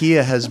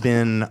 Zakia has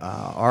been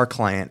our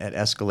client at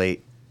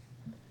Escalate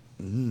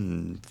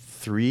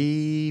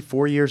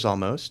 3-4 years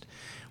almost.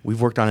 We've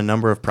worked on a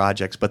number of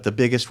projects, but the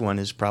biggest one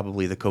is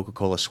probably the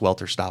Coca-Cola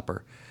Swelter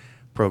Stopper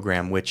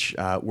program, which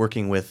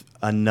working with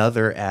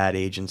another ad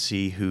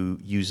agency who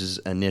uses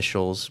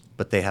initials,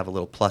 but they have a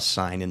little plus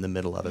sign in the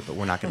middle of it. But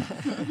we're not going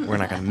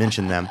to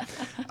mention them.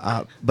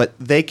 But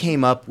they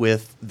came up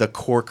with the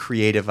core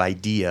creative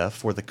idea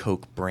for the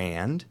Coke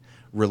brand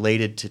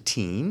related to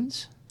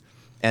teens,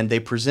 and they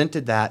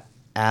presented that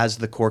as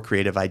the core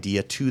creative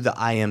idea to the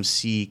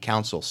IMC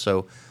council.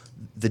 So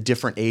the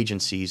different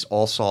agencies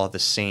all saw the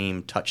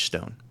same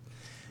touchstone,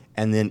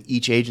 and then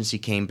each agency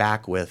came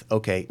back with,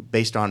 okay,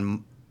 based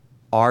on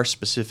our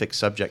specific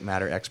subject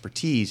matter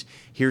expertise,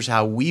 here's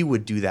how we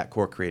would do that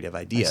core creative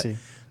idea. I see.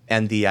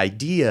 And the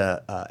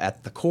idea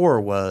at the core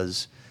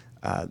was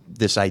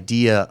this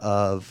idea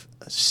of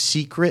a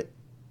secret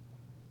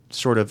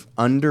sort of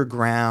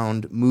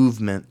underground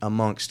movement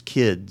amongst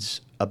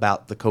kids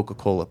about the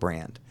Coca-Cola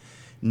brand.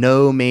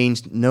 No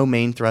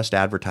main thrust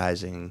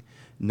advertising,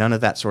 none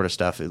of that sort of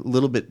stuff. A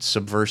little bit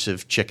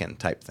subversive chicken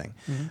type thing.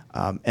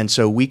 Mm-hmm. And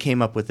so we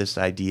came up with this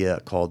idea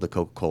called the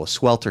Coca-Cola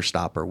Swelter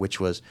Stopper, which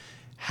was,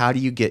 how do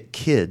you get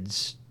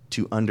kids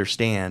to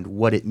understand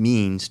what it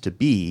means to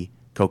be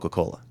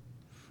Coca-Cola?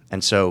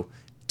 And so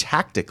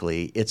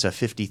tactically, it's a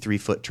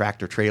 53-foot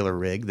tractor trailer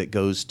rig that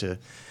goes to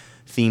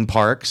theme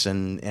parks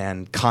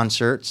and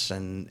concerts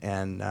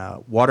and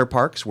water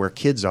parks where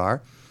kids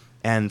are.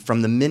 And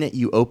from the minute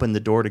you open the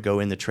door to go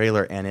in the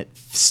trailer and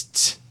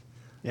it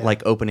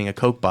like opening a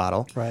Coke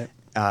bottle, Right.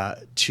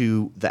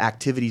 To the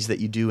activities that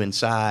you do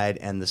inside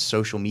and the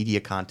social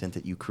media content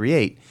that you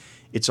create,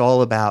 it's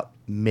all about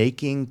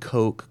making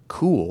Coke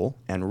cool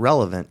and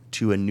relevant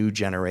to a new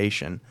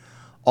generation,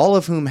 all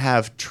of whom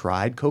have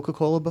tried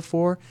Coca-Cola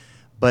before,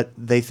 but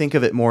they think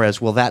of it more as,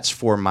 well, that's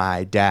for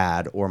my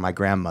dad or my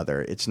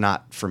grandmother. It's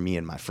not for me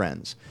and my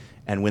friends.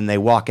 And when they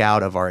walk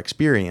out of our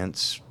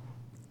experience,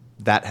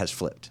 that has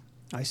flipped.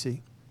 I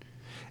see.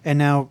 And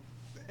now,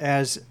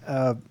 as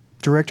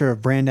director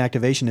of brand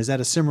activation, is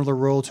that a similar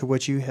role to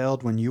what you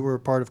held when you were a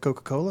part of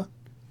Coca-Cola?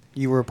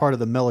 You were a part of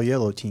the Mellow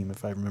Yellow team,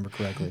 if I remember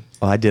correctly.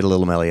 Well, I did a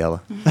little Mellow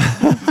Yellow.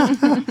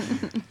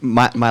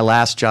 My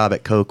last job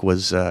at Coke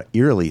was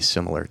eerily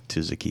similar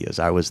to Zakia's.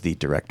 I was the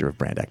director of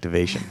brand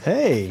activation.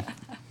 Hey.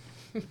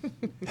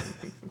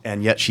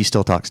 And yet she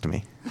still talks to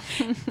me.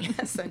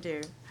 Yes, I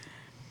do.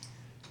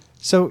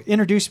 So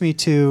introduce me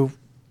to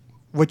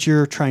what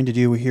you're trying to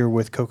do here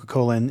with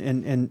Coca-Cola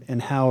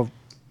and how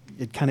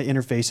it kind of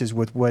interfaces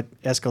with what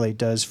Escalate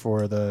does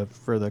for the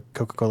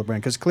Coca-Cola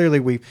brand. Because clearly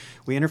we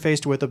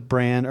interfaced with a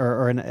brand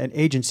or an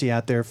agency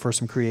out there for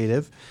some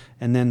creative,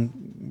 and then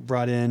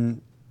brought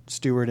in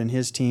Stuart and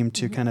his team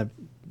to kind of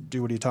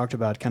do what he talked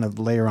about, kind of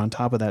layer on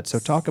top of that. So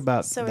talk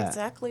about So that.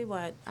 exactly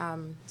what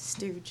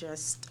Stu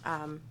just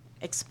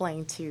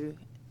explained to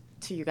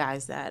you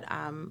guys, that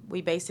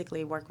we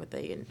basically work with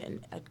a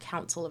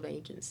council of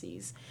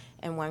agencies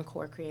and one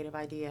core creative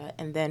idea,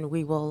 and then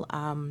we will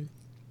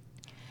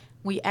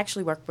we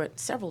actually work with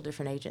several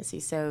different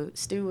agencies. So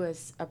Stu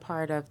was a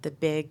part of the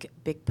big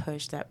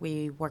push that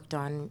we worked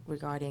on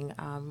regarding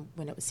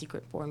when it was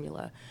Secret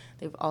Formula.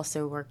 They've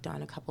also worked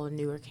on a couple of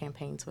newer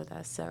campaigns with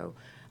us. So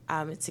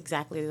it's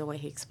exactly the way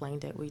he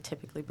explained it. We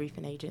typically brief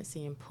an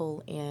agency and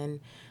pull in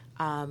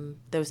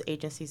those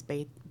agencies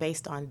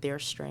based on their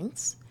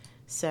strengths.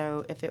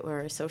 So if it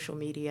were a social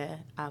media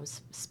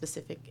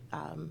specific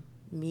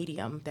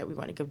medium that we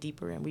want to go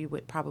deeper in, we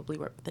would probably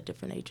work with a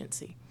different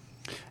agency.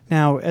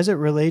 Now, as it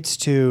relates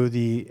to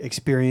the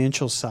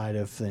experiential side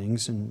of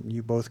things, and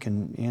you both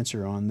can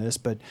answer on this,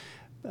 but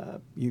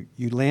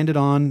you landed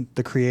on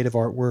the creative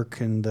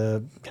artwork and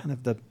the kind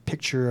of the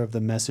picture of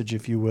the message,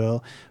 if you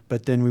will,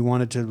 but then we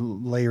wanted to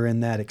layer in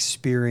that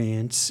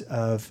experience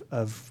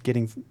of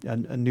getting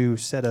a new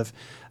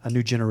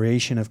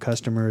generation of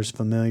customers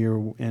familiar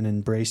and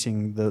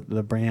embracing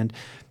the brand.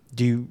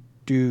 Do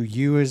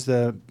you as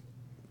the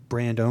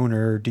brand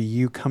owner, do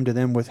you come to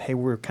them with, hey,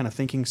 we're kind of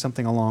thinking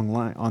something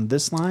on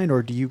this line,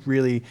 or do you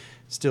really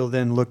still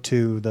then look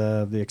to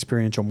the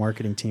experiential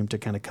marketing team to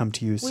kind of come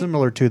to you,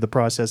 similar to the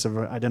process of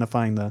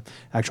identifying the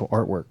actual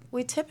artwork?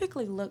 We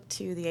typically look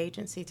to the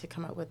agency to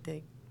come up with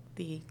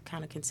the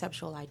kind of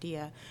conceptual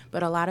idea,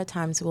 but a lot of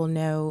times we'll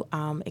know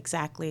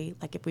exactly,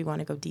 like if we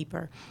want to go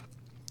deeper.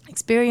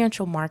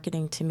 Experiential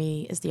marketing, to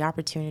me, is the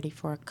opportunity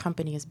for a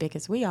company as big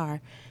as we are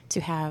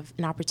to have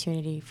an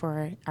opportunity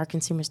for our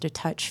consumers to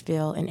touch,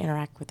 feel, and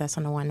interact with us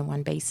on a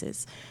one-to-one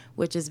basis,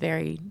 which is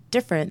very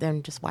different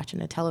than just watching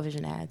a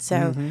television ad.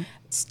 So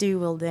Stu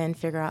will then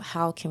figure out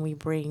how can we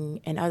bring,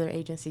 and other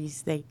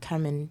agencies, they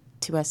come in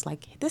to us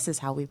like, this is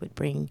how we would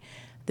bring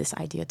this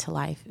idea to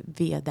life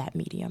via that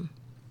medium.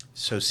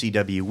 So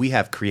CW, we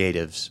have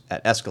creatives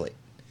at Escalate,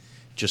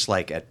 just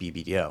like at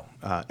BBDO,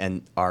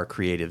 and our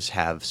creatives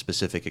have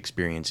specific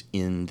experience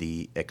in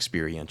the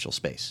experiential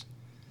space.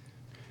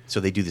 So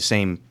they do the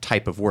same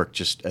type of work,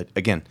 just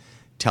again,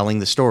 telling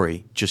the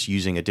story, just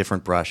using a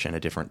different brush and a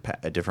different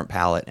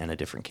palette and a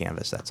different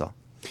canvas. That's all.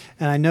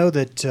 And I know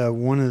that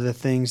one of the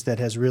things that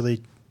has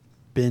really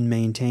been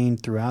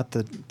maintained throughout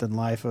the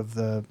life of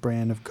the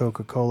brand of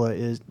Coca-Cola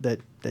is that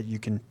you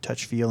can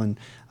touch, feel, and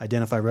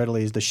identify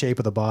readily is the shape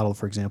of the bottle,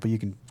 for example. You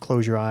can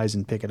close your eyes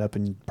and pick it up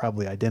and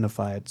probably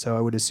identify it. So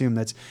I would assume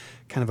that's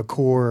kind of a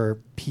core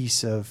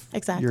piece of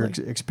your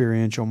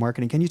experiential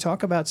marketing. Can you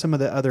talk about some of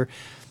the other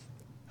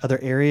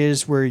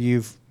areas where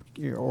you've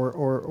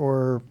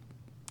or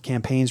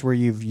campaigns where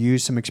you've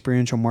used some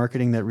experiential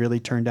marketing that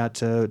really turned out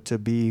to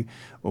be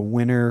a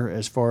winner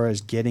as far as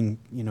getting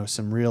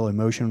some real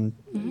emotion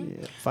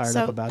fired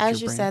up about your brand?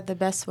 As you said, the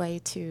best way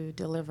to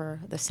deliver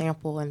the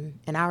sample,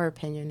 in our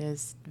opinion,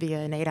 is via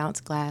an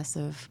 8-ounce glass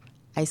of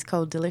ice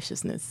cold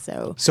deliciousness.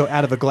 So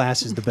out of a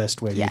glass is the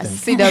best way. Yes.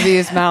 You think?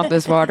 CW's mouth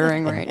is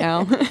watering right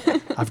now.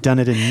 I've done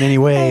it in many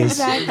ways.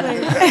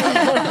 Exactly.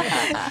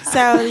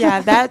 So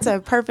yeah, that's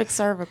a perfect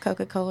serve of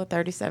Coca-Cola,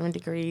 37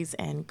 degrees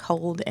and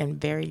cold and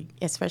very,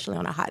 especially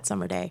on a hot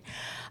summer day.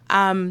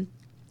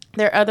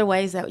 There are other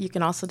ways that you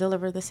can also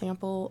deliver the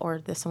sample, or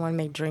that someone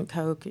may drink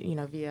Coke,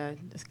 via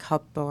a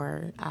cup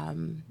or.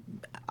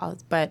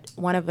 But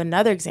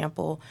another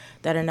example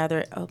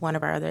that one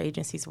of our other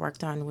agencies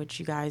worked on, which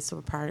you guys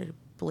will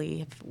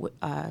probably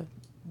have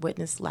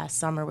witnessed last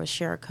summer, was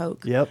Share a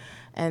Coke. Yep.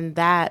 And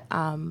that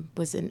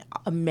was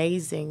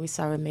we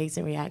saw an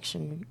amazing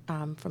reaction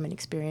from an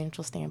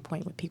experiential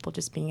standpoint, with people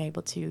just being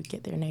able to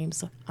get their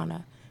names on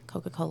a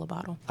Coca-Cola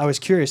bottle. I was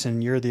curious,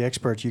 and you're the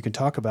expert, you can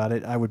talk about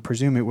it. I would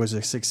presume it was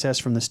a success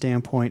from the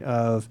standpoint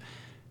of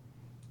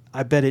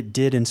I bet it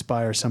did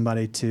inspire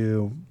somebody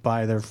to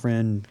buy their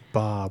friend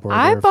Bob or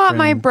I their bought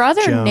my friend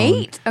brother Joan.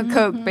 Nate a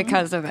Coke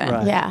because of it.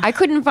 Right. Yeah. I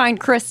couldn't find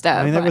Krista.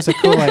 I mean, that but- was a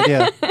cool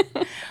idea.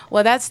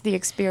 Well, that's the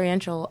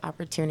experiential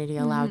opportunity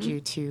allowed you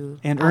to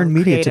And earn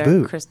media create to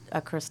boot.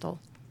 a crystal,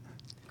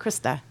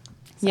 Krista.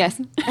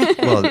 Yes.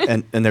 Well,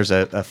 and there's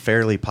a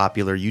fairly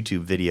popular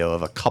YouTube video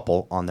of a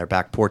couple on their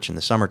back porch in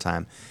the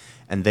summertime,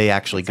 and they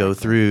actually go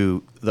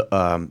through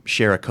the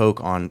share a Coke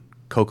on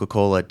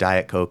Coca-Cola,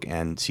 Diet Coke,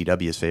 and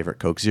CW's favorite,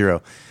 Coke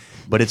Zero.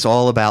 But it's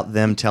all about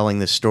them telling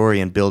this story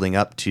and building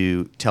up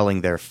to telling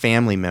their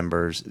family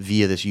members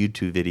via this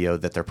YouTube video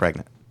that they're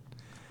pregnant.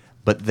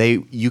 But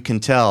you can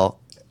tell,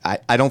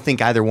 I don't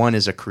think either one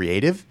is a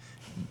creative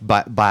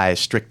by a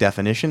strict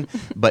definition,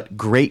 but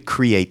great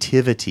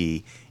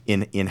creativity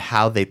in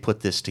how they put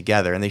this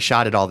together. And they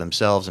shot it all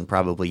themselves and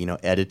probably,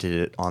 edited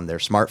it on their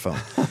smartphone.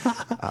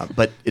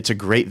 But it's a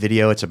great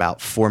video. It's about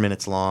 4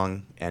 minutes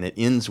long, and it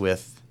ends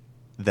with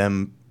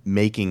them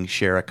making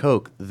Share a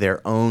Coke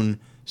their own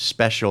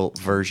special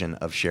version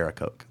of Share a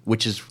Coke,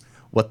 which is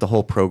what the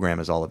whole program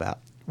is all about.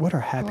 What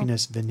are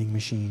happiness vending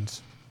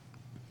machines?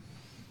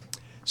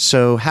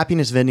 So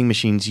happiness vending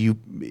machines,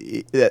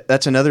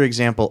 that's another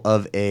example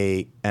of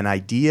an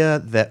idea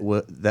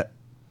that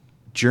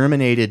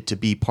germinated to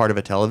be part of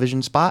a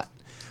television spot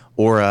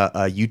or a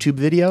YouTube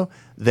video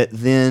that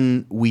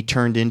then we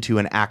turned into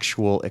an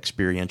actual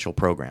experiential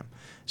program.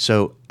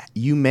 So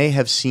you may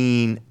have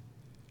seen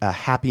a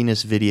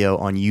happiness video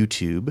on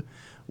YouTube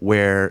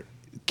where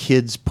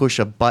kids push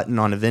a button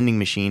on a vending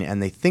machine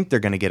and they think they're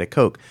going to get a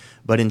Coke,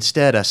 but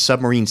instead a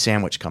submarine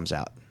sandwich comes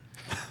out,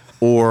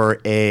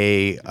 or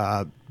a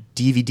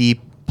DVD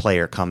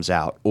player comes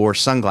out, or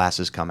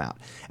sunglasses come out.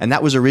 And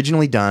that was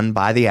originally done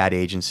by the ad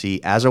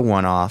agency as a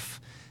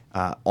one-off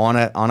on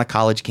a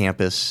college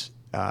campus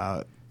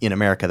in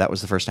America. That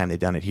was the first time they'd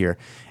done it here,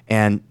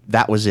 and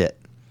that was it.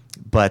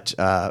 But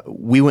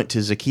we went to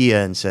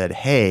Zakia and said,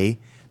 hey,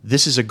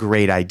 this is a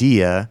great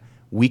idea.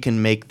 We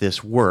can make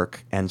this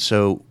work. And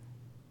so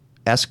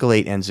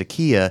Escalate and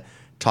Zakia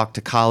talked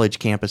to college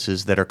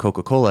campuses that are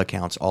Coca-Cola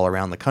accounts all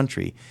around the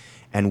country.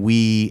 And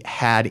we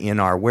had in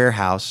our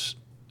warehouse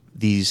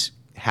these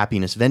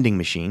happiness vending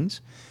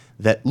machines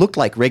that looked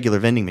like regular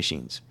vending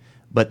machines,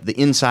 but the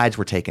insides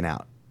were taken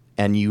out.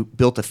 And you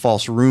built a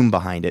false room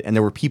behind it. And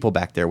there were people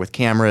back there with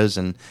cameras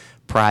and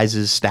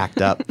prizes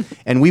stacked up.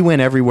 And we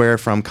went everywhere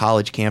from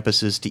college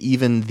campuses to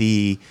even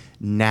the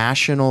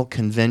national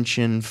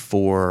convention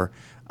for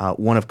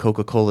one of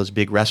Coca-Cola's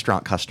big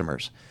restaurant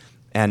customers.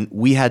 And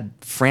we had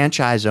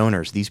franchise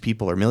owners. These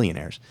people are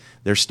millionaires.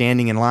 They're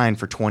standing in line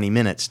for 20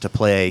 minutes to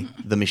play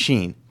the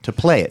machine, to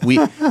play it. We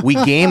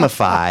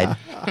gamified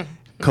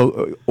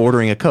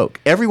ordering a Coke.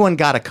 Everyone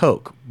got a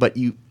Coke, but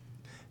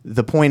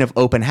the point of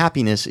open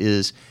happiness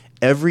is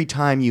every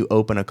time you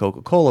open a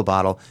Coca-Cola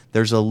bottle,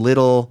 there's a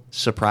little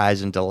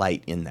surprise and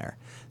delight in there.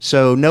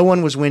 So no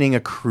one was winning a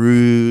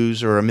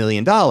cruise or $1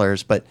 million,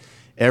 but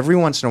every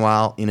once in a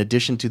while, in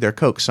addition to their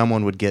Coke,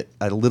 someone would get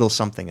a little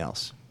something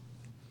else.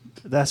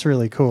 That's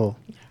really cool.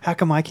 How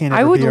come I can't?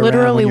 I ever would be around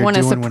literally when want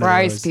to you're doing one of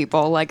surprise those?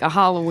 people like a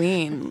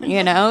Halloween,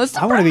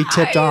 I want to be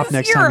tipped off Surprise!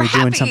 next time You're we're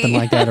doing happy. something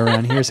like that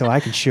around here, so I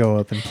can show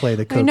up and play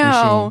the Coke I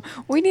know.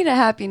 machine. We need a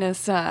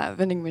happiness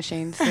vending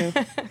machine too.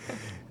 Can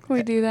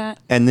we do that?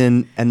 And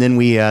then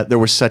we there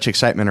was such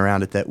excitement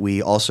around it that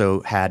we also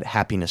had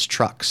happiness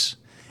trucks.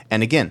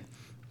 And again,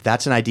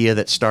 that's an idea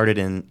that started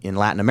in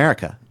Latin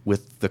America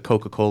with the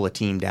Coca-Cola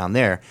team down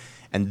there.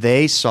 And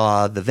they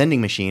saw the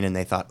vending machine and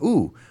they thought,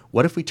 ooh,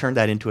 what if we turned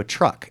that into a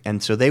truck?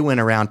 And so they went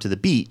around to the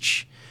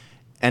beach.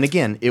 And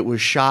again, it was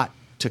shot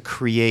to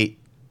create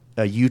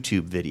a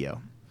YouTube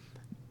video.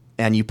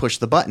 And you push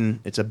the button,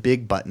 it's a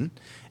big button,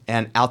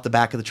 and out the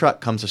back of the truck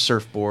comes a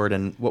surfboard.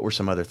 And what were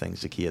some other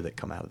things, Zakia, that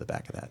come out of the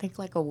back of that? I think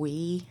like a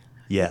Wii.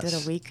 Yes. We did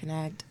a Wii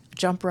Connect,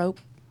 jump rope,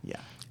 Yeah.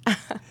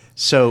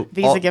 So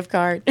Visa gift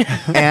card.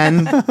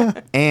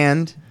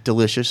 and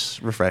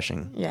delicious,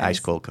 refreshing, Yes. ice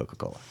cold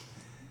Coca-Cola.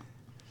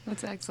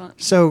 That's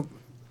excellent. So,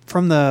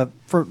 from the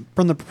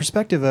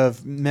perspective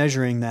of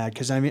measuring that,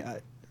 because I mean,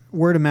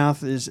 word of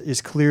mouth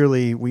is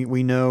clearly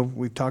we know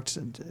we've talked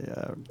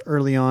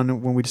early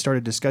on when we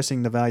started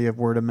discussing the value of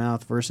word of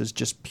mouth versus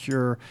just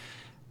pure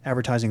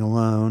advertising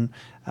alone.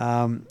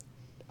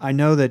 I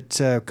know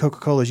that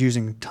Coca-Cola is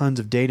using tons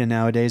of data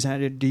nowadays.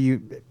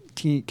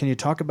 Can you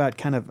talk about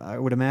kind of, I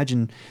would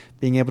imagine,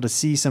 being able to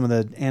see some of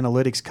the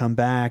analytics come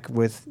back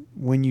with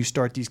when you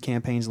start these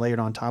campaigns layered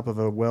on top of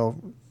a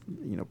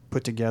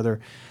put together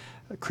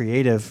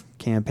creative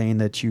campaign,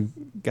 that you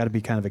got to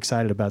be kind of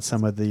excited about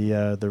some of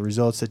the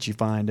results that you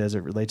find as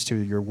it relates to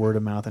your word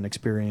of mouth and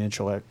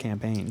experiential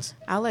campaigns.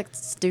 I'll let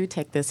Stu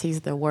take this.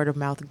 He's the word of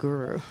mouth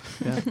guru.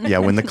 Yeah,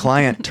 when the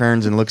client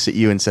turns and looks at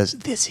you and says,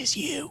 "This is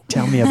you,"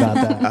 Tell me about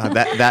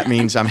that. that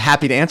means I'm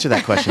happy to answer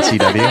that question,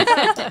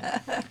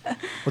 CW.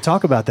 We'll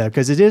talk about that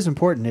because it is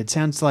important. It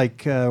sounds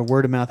like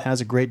word of mouth has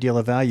a great deal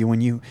of value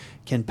when you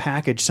can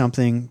package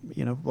something,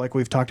 like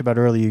we've talked about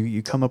earlier.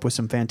 You come up with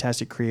some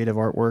fantastic creative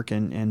artwork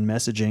and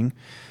messaging,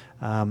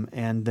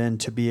 and then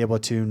to be able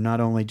to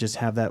not only just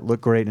have that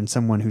look great and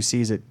someone who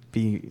sees it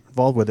be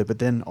involved with it, but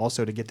then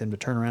also to get them to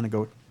turn around and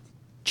go,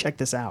 check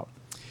this out.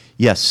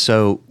 Yes.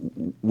 So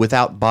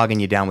without bogging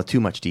you down with too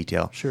much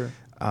detail, Sure.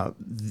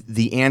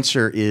 The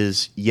answer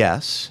is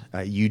yes.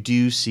 You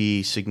do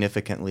see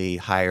significantly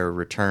higher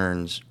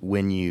returns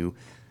when you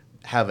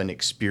have an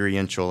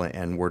experiential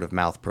and word of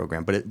mouth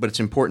program, but it's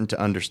important to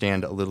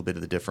understand a little bit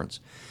of the difference.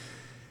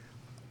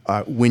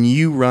 When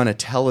you run a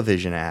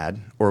television ad,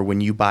 or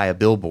when you buy a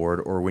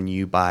billboard, or when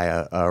you buy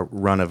a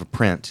run of a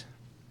print,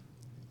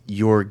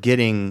 you're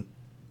getting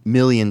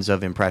millions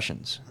of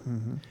impressions,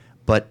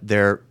 but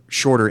they're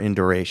shorter in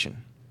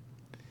duration.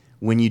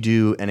 When you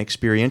do an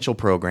experiential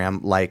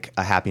program like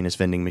a happiness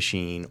vending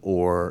machine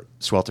or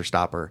Swelter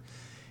Stopper,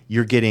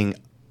 you're getting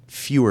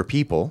fewer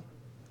people,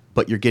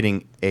 but you're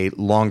getting a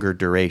longer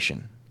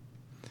duration.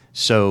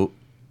 So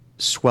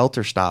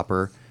Swelter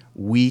Stopper,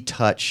 we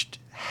touched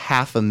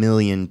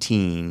 500,000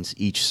 teens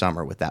each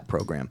summer with that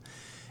program.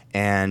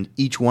 And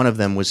each one of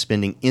them was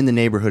spending in the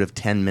neighborhood of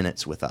 10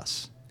 minutes with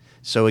us.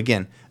 So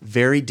again,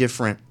 very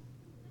different,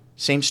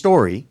 same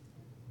story,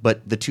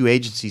 but the two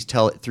agencies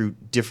tell it through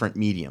different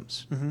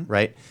mediums,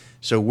 right?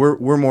 So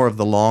we're more of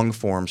the long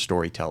form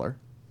storyteller.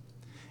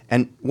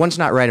 And one's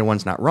not right and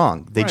one's not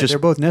wrong. They're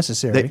both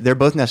necessary. They're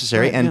both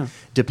necessary. Right, and yeah.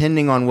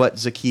 depending on what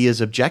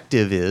Zakia's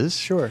objective is,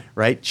 Sure.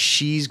 right,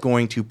 she's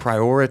going to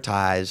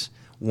prioritize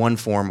one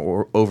form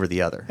or over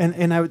the other.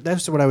 And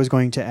that's what I was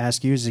going to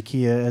ask you,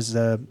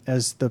 Zakia,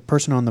 as the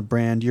person on the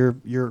brand.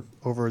 You're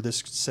over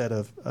this set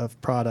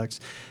of products.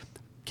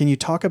 Can you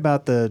talk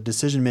about the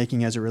decision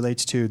making as it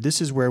relates to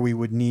this is where we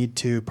would need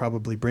to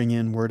probably bring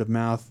in word of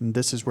mouth, and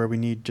this is where we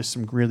need just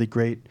some really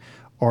great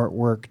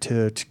artwork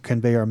to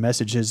convey our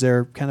message? Is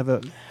there kind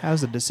of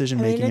how's the decision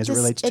making as it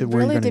relates to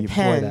where you're going to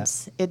deploy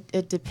that?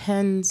 It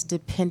depends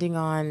depending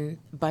on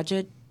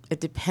budget. It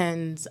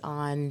depends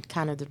on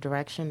kind of the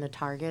direction, the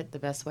target, the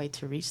best way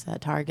to reach that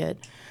target.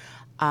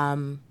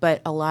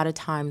 But a lot of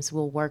times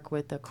we'll work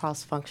with a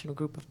cross-functional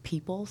group of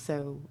people.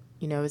 So,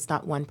 it's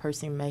not one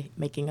person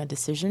making a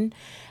decision.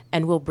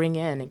 And we'll bring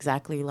in,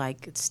 exactly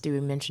like Stu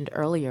mentioned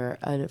earlier,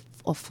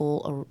 a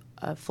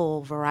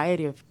full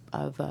variety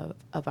of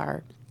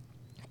our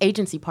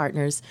agency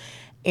partners,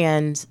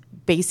 and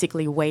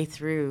basically weigh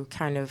through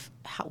kind of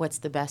what's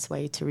the best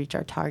way to reach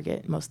our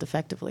target most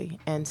effectively.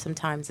 And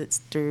sometimes it's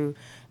through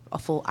a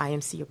full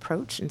IMC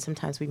approach, and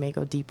sometimes we may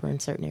go deeper in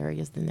certain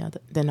areas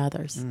than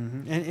others.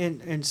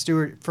 Mm-hmm. And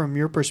Stuart, from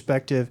your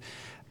perspective,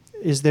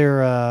 is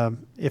there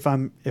if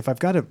I've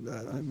got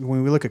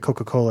when we look at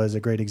Coca-Cola as a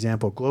great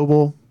example,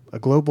 a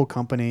global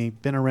company,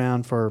 been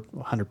around for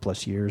 100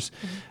 plus years.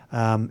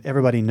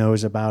 Everybody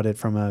knows about it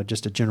from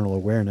just a general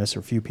awareness,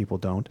 or few people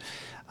don't.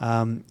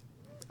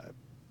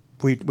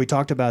 We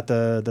talked about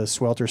the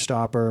Swelter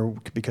Stopper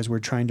because we're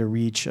trying to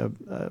reach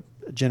a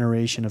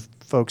generation of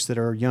folks that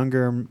are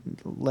younger,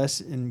 less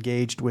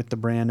engaged with the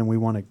brand, and we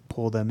want to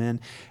pull them in.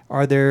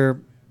 Are there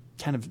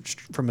kind of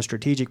from a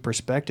strategic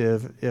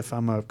perspective, if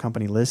I'm a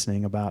company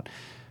listening, about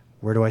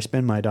where do I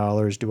spend my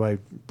dollars? Do I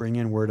bring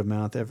in word of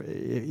mouth?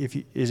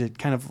 Is it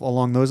kind of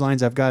along those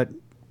lines? I've got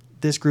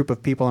this group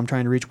of people I'm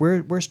trying to reach.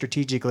 Where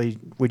strategically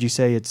would you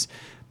say it's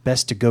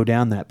best to go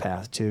down that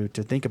path to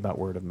think about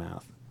word of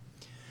mouth?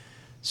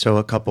 So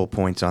a couple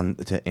points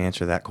to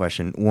answer that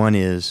question. One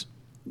is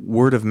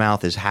word of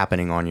mouth is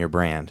happening on your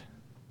brand,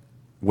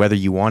 whether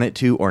you want it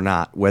to or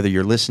not, whether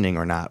you're listening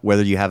or not,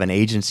 whether you have an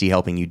agency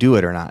helping you do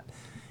it or not.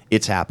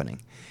 It's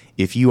happening.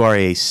 If you are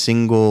a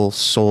single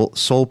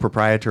sole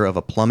proprietor of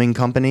a plumbing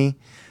company,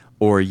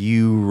 or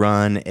you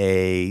run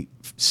a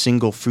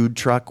single food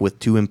truck with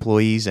 2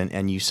 employees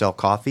and you sell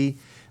coffee,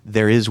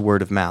 there is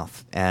word of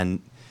mouth.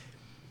 And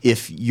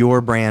if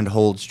your brand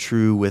holds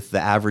true with the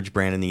average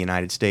brand in the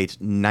United States,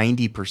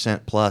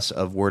 90% plus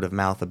of word of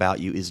mouth about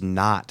you is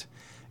not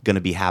going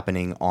to be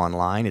happening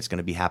online. It's going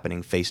to be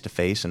happening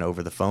face-to-face and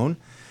over the phone.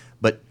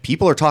 But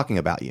people are talking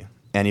about you.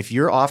 And if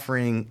you're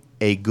offering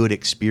a good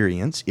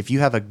experience, if you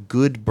have a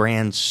good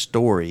brand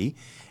story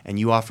and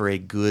you offer a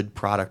good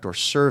product or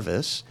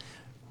service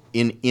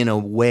in a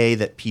way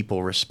that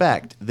people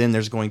respect, then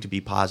there's going to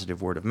be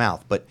positive word of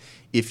mouth. But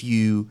if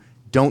you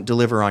don't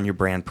deliver on your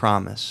brand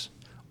promise,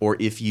 or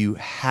if you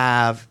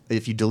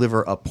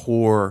deliver a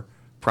poor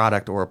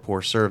product or a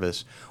poor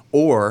service,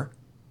 or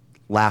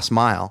last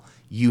mile,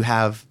 you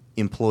have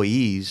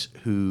employees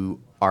who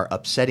are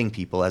upsetting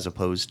people as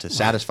opposed to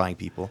satisfying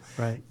people,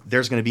 right,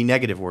 there's going to be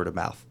negative word of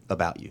mouth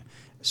about you.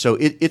 So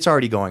it's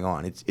already going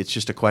on. It's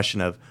just a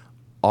question of,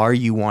 are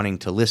you wanting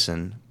to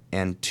listen,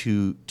 and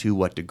to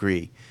what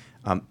degree?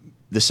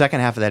 The second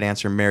half of that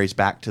answer marries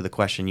back to the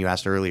question you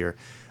asked earlier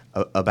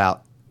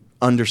about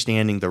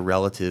understanding the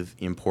relative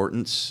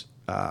importance.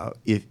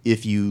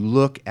 If you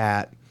look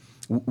at,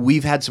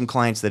 we've had some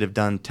clients that have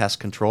done test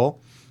control,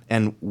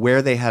 and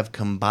where they have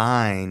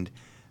combined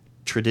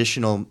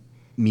traditional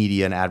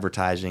media and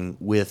advertising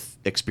with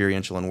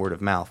experiential and word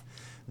of mouth,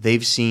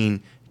 they've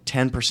seen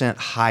 10%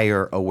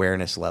 higher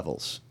awareness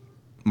levels,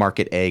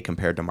 market A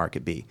compared to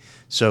market B.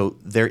 So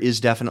there is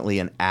definitely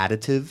an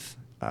additive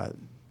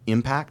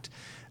impact.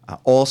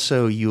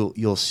 Also,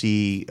 you'll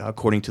see,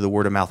 according to the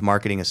Word of Mouth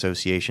Marketing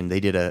Association, they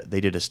did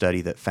a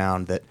study that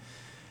found that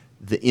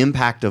the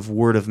impact of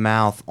word of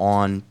mouth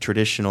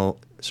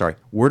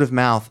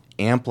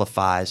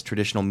amplifies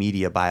traditional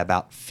media by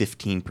about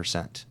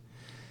 15%.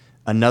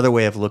 Another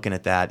way of looking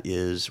at that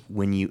is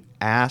when you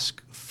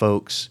ask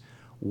folks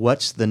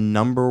what's the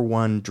number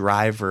one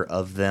driver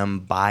of them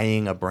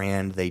buying a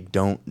brand they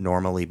don't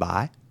normally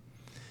buy,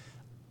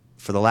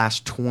 for the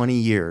last 20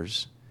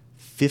 years,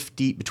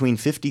 between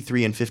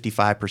 53 and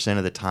 55%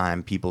 of the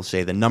time, people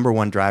say the number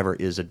one driver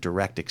is a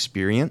direct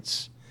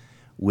experience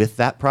with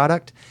that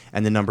product,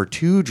 and the number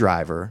two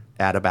driver,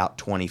 at about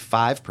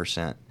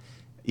 25%,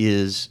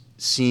 is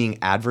seeing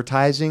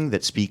advertising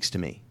that speaks to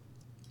me.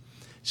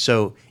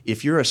 So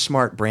if you're a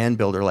smart brand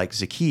builder like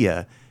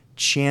Zakia,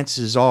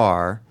 chances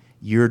are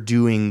you're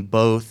doing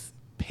both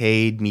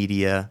paid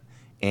media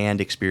and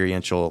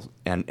experiential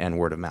and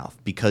word of mouth,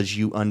 because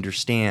you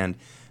understand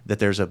that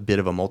there's a bit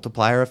of a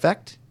multiplier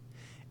effect,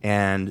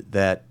 and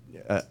that,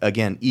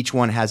 again, each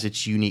one has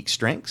its unique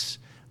strengths,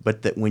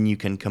 but that when you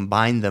can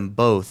combine them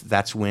both,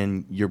 that's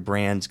when your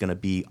brand's going to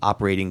be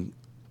operating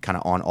kind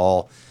of on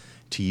all,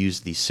 to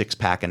use the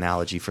six-pack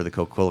analogy for the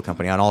Coca-Cola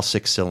Company, on all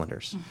six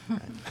cylinders.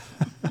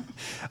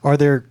 Are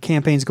there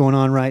campaigns going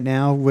on right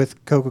now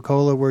with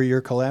Coca-Cola where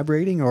you're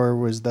collaborating, or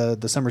was the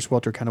Summer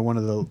Swelter kind of one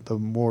of the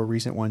more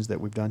recent ones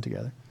that we've done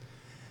together?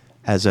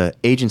 As an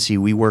agency,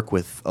 we work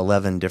with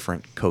 11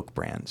 different Coke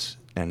brands,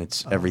 and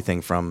it's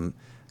everything from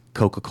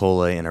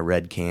Coca-Cola in a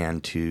red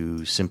can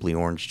to Simply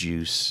Orange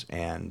Juice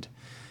and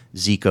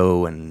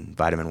Zico and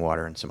Vitamin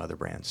Water and some other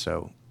brands.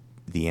 So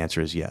the answer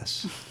is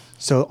yes.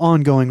 So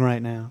ongoing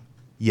right now?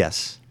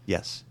 Yes.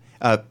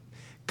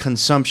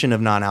 Consumption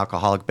of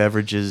non-alcoholic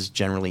beverages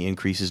generally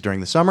increases during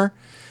the summer.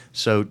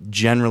 So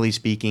generally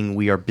speaking,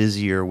 we are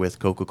busier with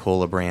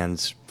Coca-Cola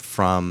brands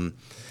from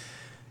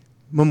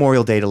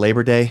Memorial Day to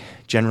Labor Day,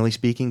 generally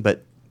speaking,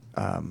 but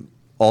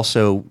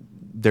also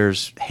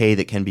there's hay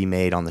that can be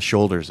made on the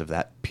shoulders of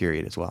that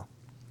period as well.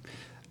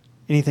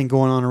 Anything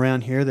going on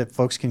around here that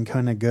folks can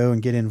kind of go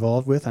and get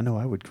involved with? I know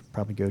I would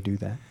probably go do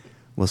that.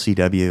 Well,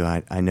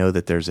 CW, I know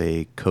that there's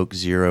a Coke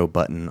Zero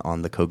button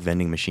on the Coke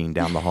vending machine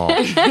down the hall.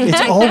 It's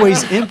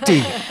always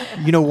empty.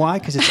 You know why?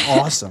 Because it's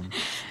awesome.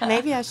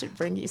 Maybe I should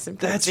bring you some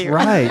Coke That's Zero.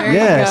 right. There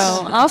Yes.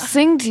 you go. I'll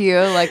sing to you.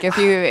 Like if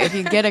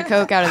you get a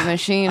Coke out of the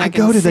machine, I can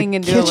go to the sing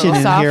and do a kitchen little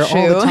in soft here shoe.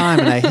 all the time,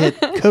 and I hit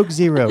Coke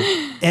Zero,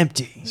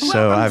 empty.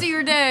 So Welcome to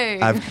your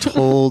day. I've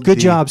told Good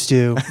job,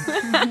 Stu.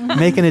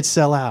 Making it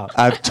sell out.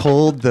 I've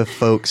told the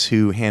folks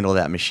who handle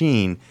that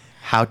machine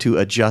how to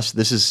adjust.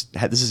 This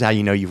is how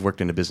you know you've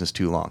worked in a business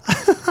too long.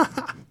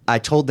 I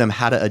told them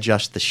how to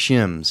adjust the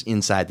shims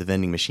inside the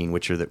vending machine,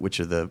 which are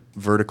the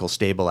vertical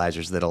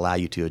stabilizers that allow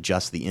you to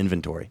adjust the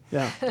inventory.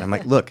 Yeah. And I'm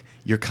like, look,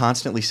 you're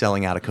constantly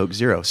selling out of Coke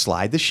Zero.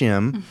 Slide the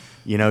shim.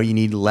 You know, you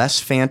need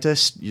less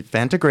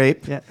Fanta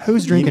grape. Yeah.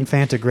 Who's drinking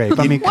Fanta grape?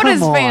 I mean, What come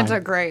is on.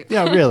 Fanta grape?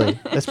 Yeah, really.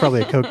 That's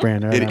probably a Coke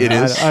brand, right? It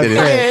is. It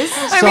great. is.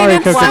 I Sorry,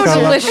 mean, it's so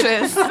Coca-Cola.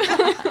 delicious.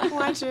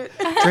 Watch it.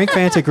 Drink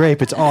Fanta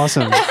grape. It's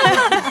awesome.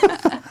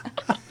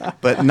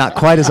 But not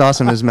quite as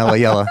awesome as Mellow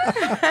Yellow.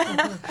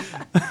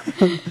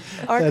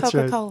 Or That's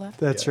Coca-Cola. right.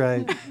 That's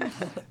right.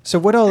 So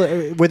what all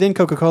within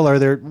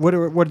Coca-Cola what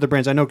are the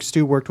brands? I know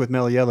Stu worked with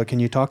Mellow Yellow. Can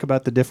you talk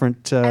about the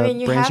different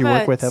brands you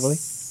work with heavily?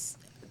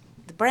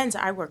 The brands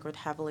I work with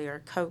heavily are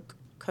Coke,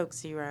 Coke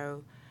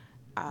Zero,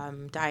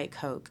 Diet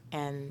Coke,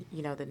 and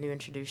the new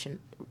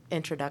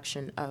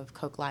introduction of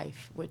Coke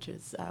Life, which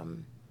is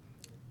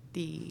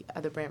the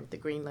other brand with the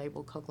green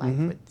label, Coke Life.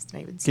 It's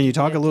made with Can you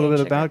talk a little cane bit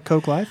sugar. about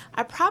Coke Life?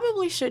 I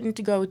probably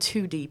shouldn't go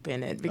too deep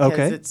in it because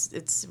Okay.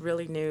 it's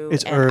really new.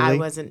 It's and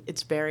early.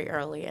 It's very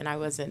early, and I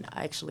wasn't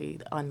actually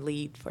on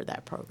lead for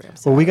that program.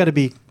 Well, we got to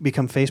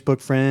become Facebook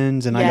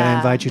friends, and I got to Yeah.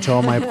 invite you to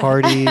all my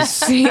parties.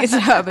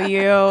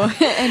 CW,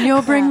 and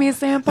you'll bring me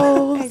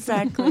samples.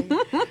 Exactly.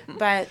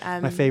 But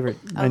My favorite,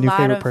 a my new lot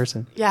favorite of-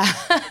 person. Yeah.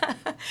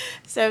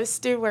 So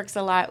Stu works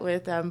a lot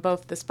with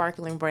both the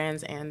sparkling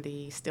brands and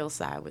the still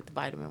side with the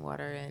Vitamin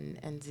Water and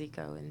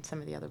Zico and some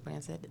of the other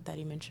brands that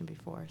he mentioned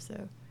before.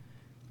 So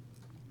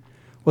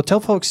Well, tell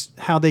folks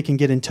how they can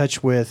get in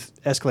touch with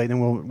Escalate,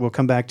 and we'll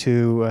come back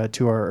to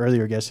our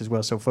earlier guest as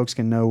well, so folks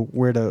can know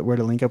where to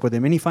link up with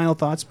them. Any final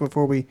thoughts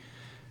before we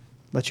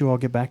let you all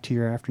get back to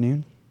your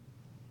afternoon?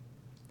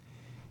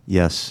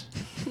 Yes.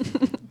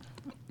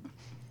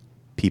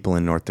 People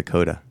in North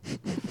Dakota.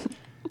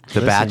 The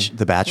Listen.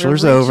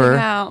 Bachelor's We're reaching over,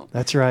 out.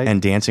 That's right. and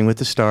Dancing with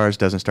the Stars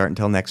doesn't start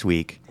until next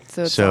week.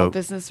 So it's all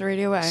Business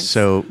Radio X.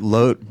 So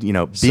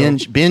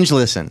binge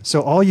listen.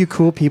 So all you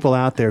cool people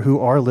out there who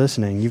are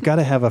listening, you've got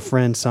to have a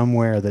friend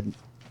somewhere that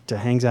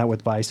hangs out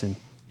with bison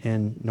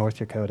in North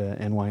Dakota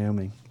and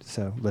Wyoming.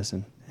 So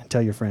listen and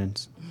tell your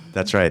friends.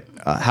 That's right.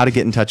 How to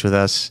get in touch with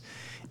us?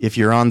 If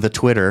you're on the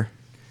Twitter,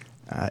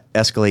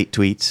 Escalate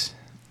Tweets,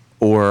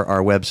 or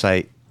our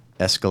website,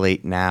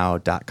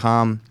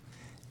 escalatenow.com.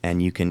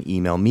 And you can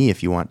email me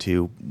if you want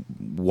to.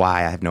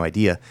 Why, I have no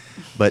idea.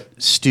 But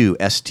Stu,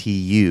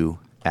 STU,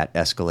 at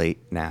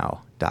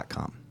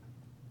escalatenow.com.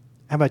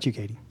 How about you,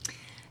 Katie?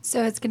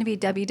 So it's going to be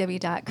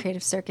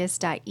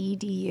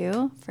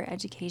www.creativecircus.edu for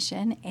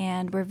education.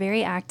 And we're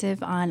very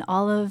active on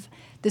all of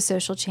the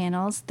social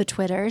channels, the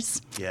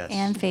Twitters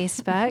and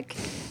Facebook.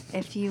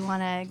 If you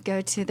want to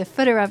go to the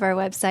footer of our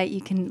website,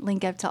 you can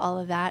link up to all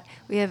of that.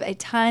 We have a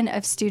ton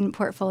of student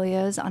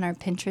portfolios on our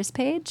Pinterest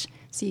page,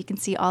 so you can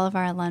see all of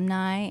our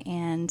alumni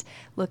and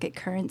look at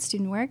current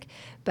student work.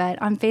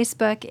 But on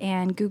Facebook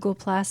and Google+,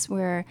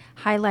 we're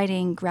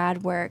highlighting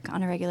grad work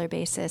on a regular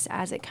basis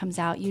as it comes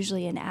out,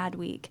 usually in ad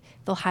week.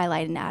 They'll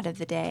highlight an ad of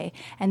the day,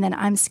 and then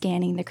I'm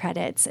scanning the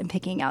credits and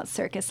picking out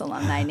Circus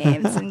alumni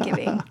names and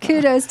giving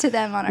kudos to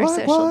them on our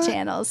social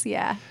channels.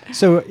 Yeah.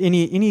 So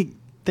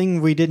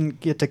anything we didn't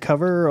get to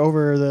cover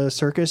over the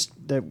circus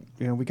that,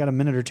 we got a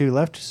minute or two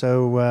left.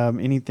 So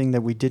anything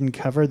that we didn't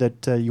cover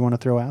that you want to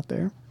throw out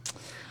there?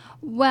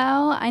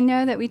 Well, I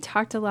know that we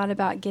talked a lot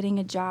about getting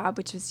a job,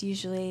 which was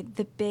usually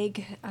the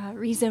big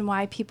reason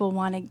why people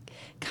want to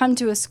come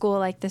to a school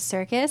like the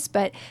circus.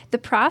 But the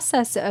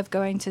process of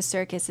going to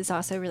circus is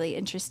also really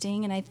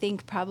interesting, and I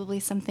think probably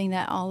something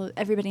that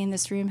everybody in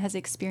this room has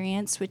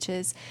experienced, which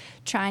is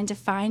trying to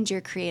find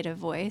your creative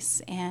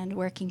voice and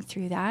working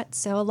through that.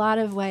 So a lot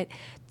of what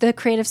the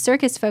Creative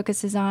Circus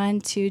focuses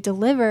on to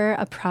deliver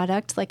a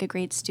product like a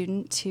great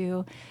student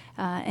to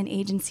an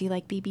agency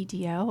like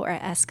BBDO or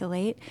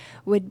Escalate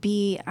would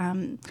be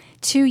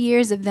 2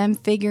 years of them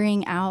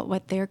figuring out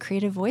what their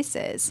creative voice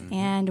is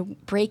and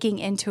breaking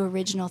into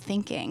original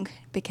thinking,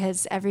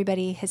 because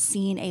everybody has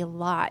seen a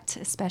lot,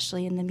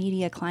 especially in the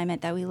media climate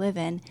that we live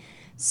in.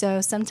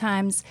 So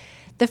sometimes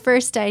the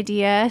first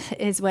idea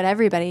is what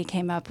everybody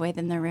came up with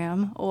in the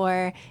room,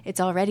 or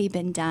it's already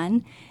been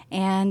done.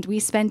 And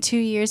we spend 2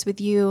 years with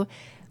you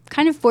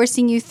kind of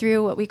forcing you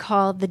through what we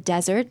call the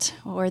desert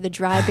or the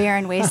dry,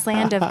 barren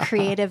wasteland of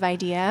creative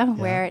idea,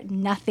 where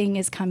nothing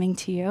is coming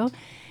to you.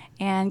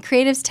 And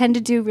creatives tend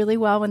to do really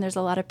well when there's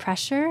a lot of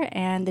pressure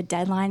and the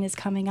deadline is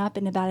coming up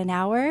in about an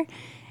hour.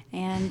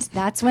 And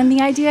that's when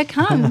the idea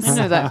comes. I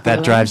know that.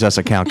 That drives us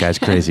account guys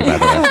crazy, by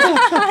the way.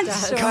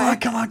 Sure.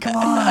 Come on.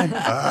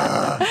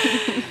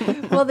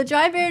 Well, the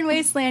dry, barren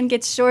wasteland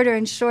gets shorter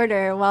and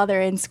shorter while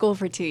they're in school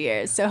for 2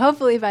 years. So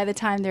hopefully by the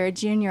time they're a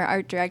junior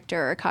art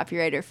director or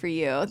copywriter for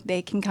you,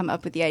 they can come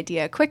up with the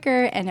idea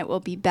quicker, and it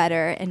will be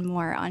better and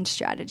more on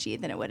strategy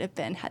than it would have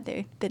been had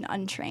they been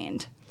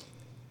untrained.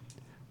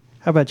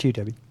 How about you,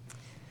 Debbie?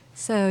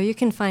 So you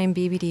can find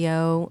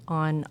BBDO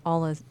on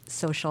all the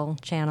social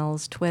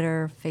channels,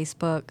 Twitter,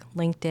 Facebook,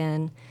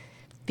 LinkedIn,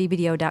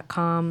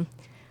 bbdo.com.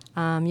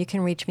 You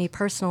can reach me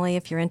personally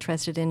if you're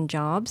interested in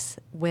jobs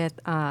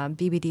with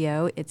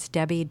BBDO. It's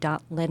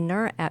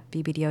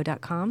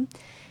debbie.lindner@bbdo.com.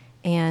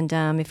 And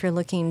if you're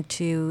looking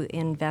to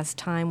invest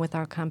time with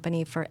our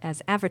company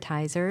as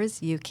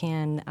advertisers, you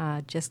can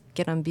just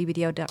get on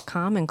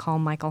bbdo.com and call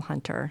Michael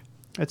Hunter.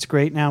 That's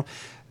great. Now,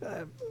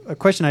 a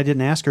question I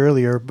didn't ask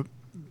earlier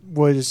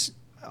was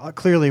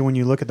clearly when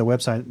you look at the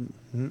website,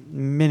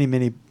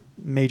 many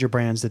major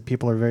brands that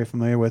people are very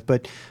familiar with.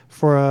 But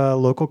for a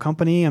local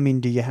company, I mean,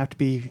 do you have to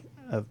be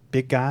a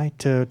big guy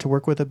to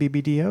work with a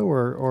BBDO,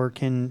 or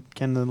can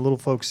the little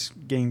folks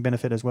gain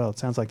benefit as well? It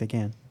sounds like they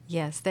can.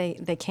 Yes,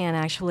 they can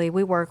actually.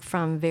 We work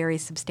from very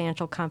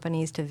substantial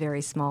companies to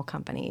very small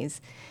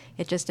companies.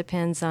 It just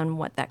depends on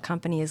what that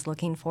company is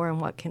looking for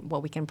and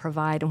what we can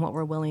provide and what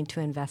we're willing to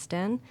invest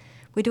in.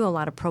 We do a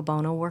lot of pro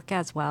bono work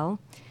as well,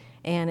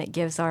 and it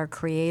gives our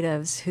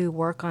creatives who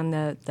work on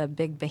the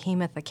big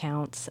behemoth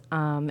accounts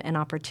an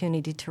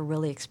opportunity to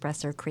really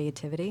express their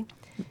creativity.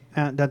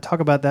 Talk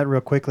about that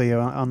real quickly.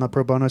 On the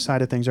pro bono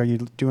side of things, are you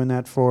doing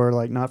that for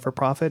like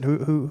not-for-profit?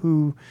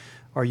 Who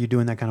are you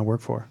doing that kind of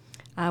work for?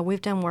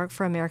 We've done work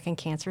for American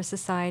Cancer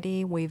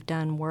Society. We've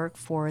done work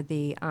for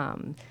the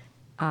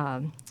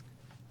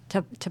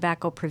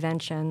tobacco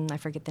prevention. I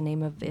forget the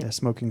name of it. Yeah,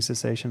 smoking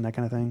cessation, that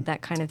kind of thing.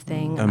 That kind of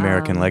thing.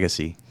 American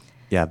Legacy.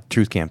 Yeah,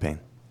 Truth Campaign.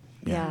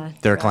 Yeah.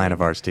 They're a client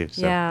of ours too.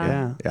 So,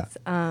 Yeah.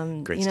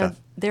 Great stuff.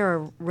 There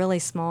are really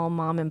small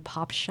mom and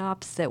pop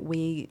shops that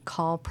we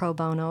call pro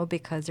bono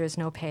because there's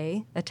no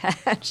pay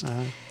attached.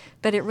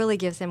 But it really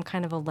gives them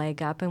kind of a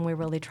leg up, and we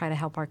really try to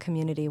help our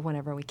community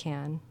whenever we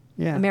can.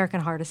 Yeah.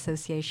 American Heart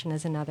Association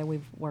is another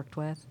we've worked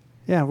with.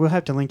 Yeah, we'll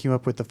have to link you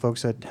up with the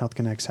folks at Health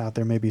Connect South.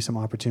 There may be some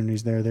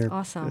opportunities there.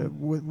 Awesome.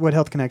 What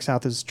Health Connect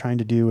South is trying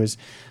to do is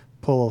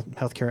pull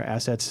healthcare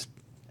assets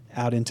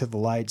out into the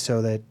light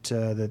so that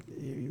the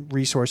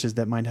resources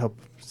that might help,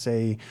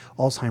 say,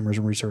 Alzheimer's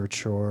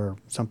research or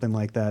something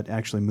like that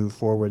actually move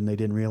forward. And they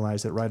didn't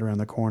realize that right around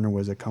the corner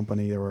was a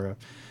company or a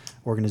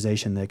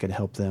organization that could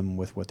help them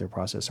with what their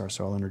process are.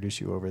 So I'll introduce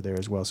you over there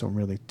as well. So I'm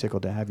really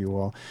tickled to have you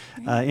all.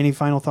 Any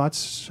final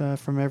thoughts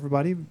from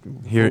everybody?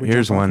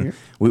 Here's one.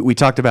 We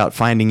talked about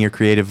finding your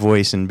creative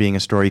voice and being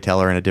a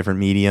storyteller in a different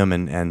medium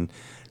and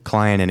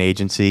client and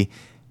agency.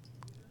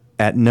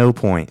 At no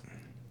point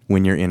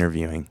when you're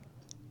interviewing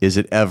is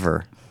it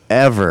ever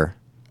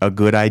a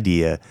good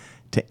idea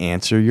to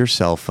answer your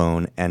cell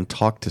phone and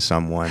talk to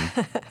someone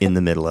in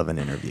the middle of an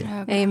interview.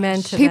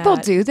 Amen to People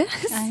that. do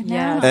this? I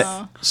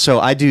know. So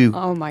I do.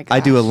 Oh my I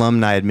do gosh.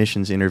 alumni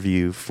admissions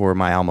interview for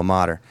my alma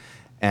mater,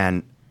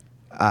 and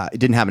it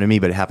didn't happen to me,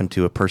 but it happened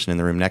to a person in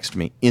the room next to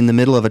me. In the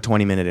middle of a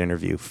 20-minute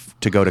interview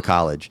to go to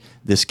college,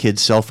 this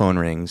kid's cell phone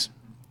rings,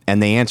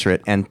 and they answer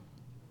it and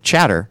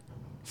chatter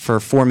for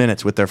 4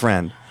 minutes with their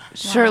friend.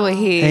 Surely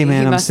Hey,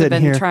 man, he I'm must have sitting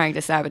been here. trying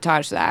to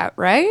sabotage that,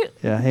 right?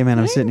 Yeah. Hey, man,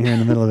 I'm sitting here in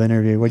the middle of an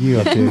interview. What are you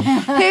up to?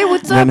 Hey,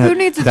 what's up? Who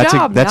needs a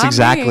job? That's Not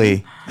exactly.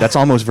 me. That's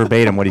almost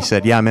verbatim what he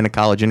said. Yeah, I'm in a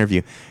college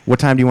interview. What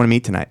time do you want to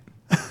meet tonight?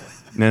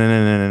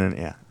 No.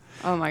 Yeah.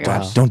 Oh my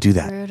God, gosh. don't do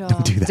that. Brutal.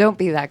 Don't do that. Don't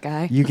be that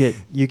guy. You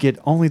get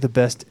only the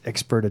best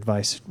expert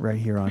advice right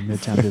here on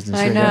Midtown Business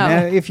I Radio. know.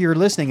 Now, if you're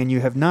listening and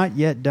you have not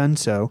yet done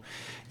so,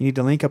 you need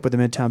to link up with the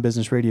Midtown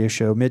Business Radio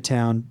Show,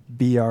 Midtown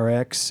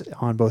BRX,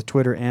 on both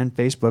Twitter and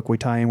Facebook. We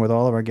tie in with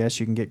all of our guests.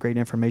 You can get great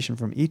information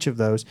from each of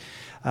those.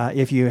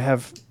 If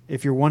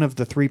you're one of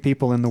the 3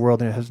 people in the world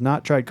that has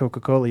not tried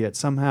Coca-Cola yet,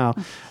 somehow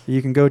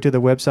you can go to the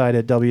website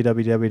at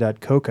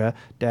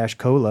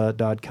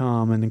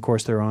www.coca-cola.com, and of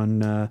course they're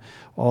on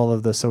all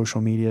of the social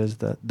medias,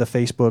 the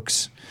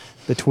Facebooks,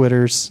 the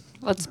Twitters.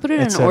 Let's put it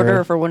et in cetera.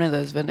 order for one of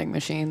those vending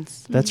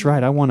machines. That's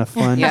right. I want a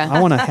fun. Yeah.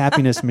 I want a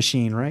happiness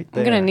machine right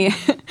there. I'm gonna need.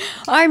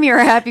 I'm your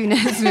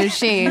happiness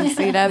machine,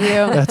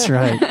 CW. That's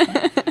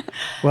right.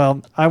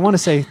 Well, I want to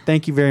say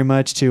thank you very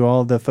much to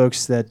all the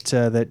folks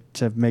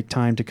that make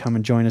time to come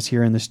and join us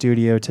here in the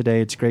studio today.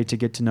 It's great to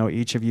get to know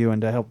each of you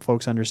and to help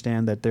folks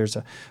understand that there's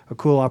a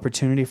cool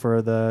opportunity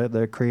for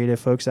the creative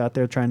folks out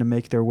there trying to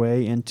make their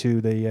way into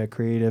the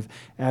creative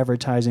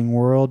advertising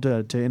world,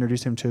 to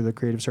introduce them to the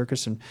Creative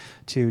Circus, and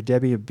to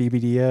Debbie at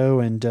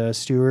BBDO and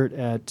Stuart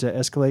at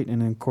Escalate,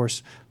 and of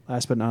course,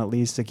 last but not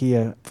least,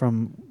 Zakia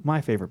from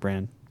my favorite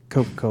brand,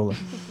 Coca-Cola.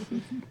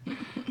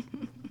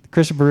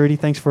 Christopher Baruti,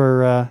 thanks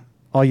for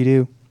all you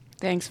do.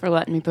 Thanks for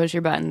letting me push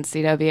your buttons,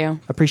 CW.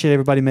 Appreciate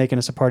everybody making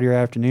us a part of your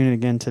afternoon. And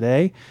again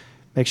today,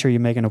 make sure you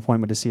make an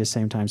appointment to see us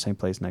same time, same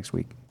place next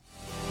week.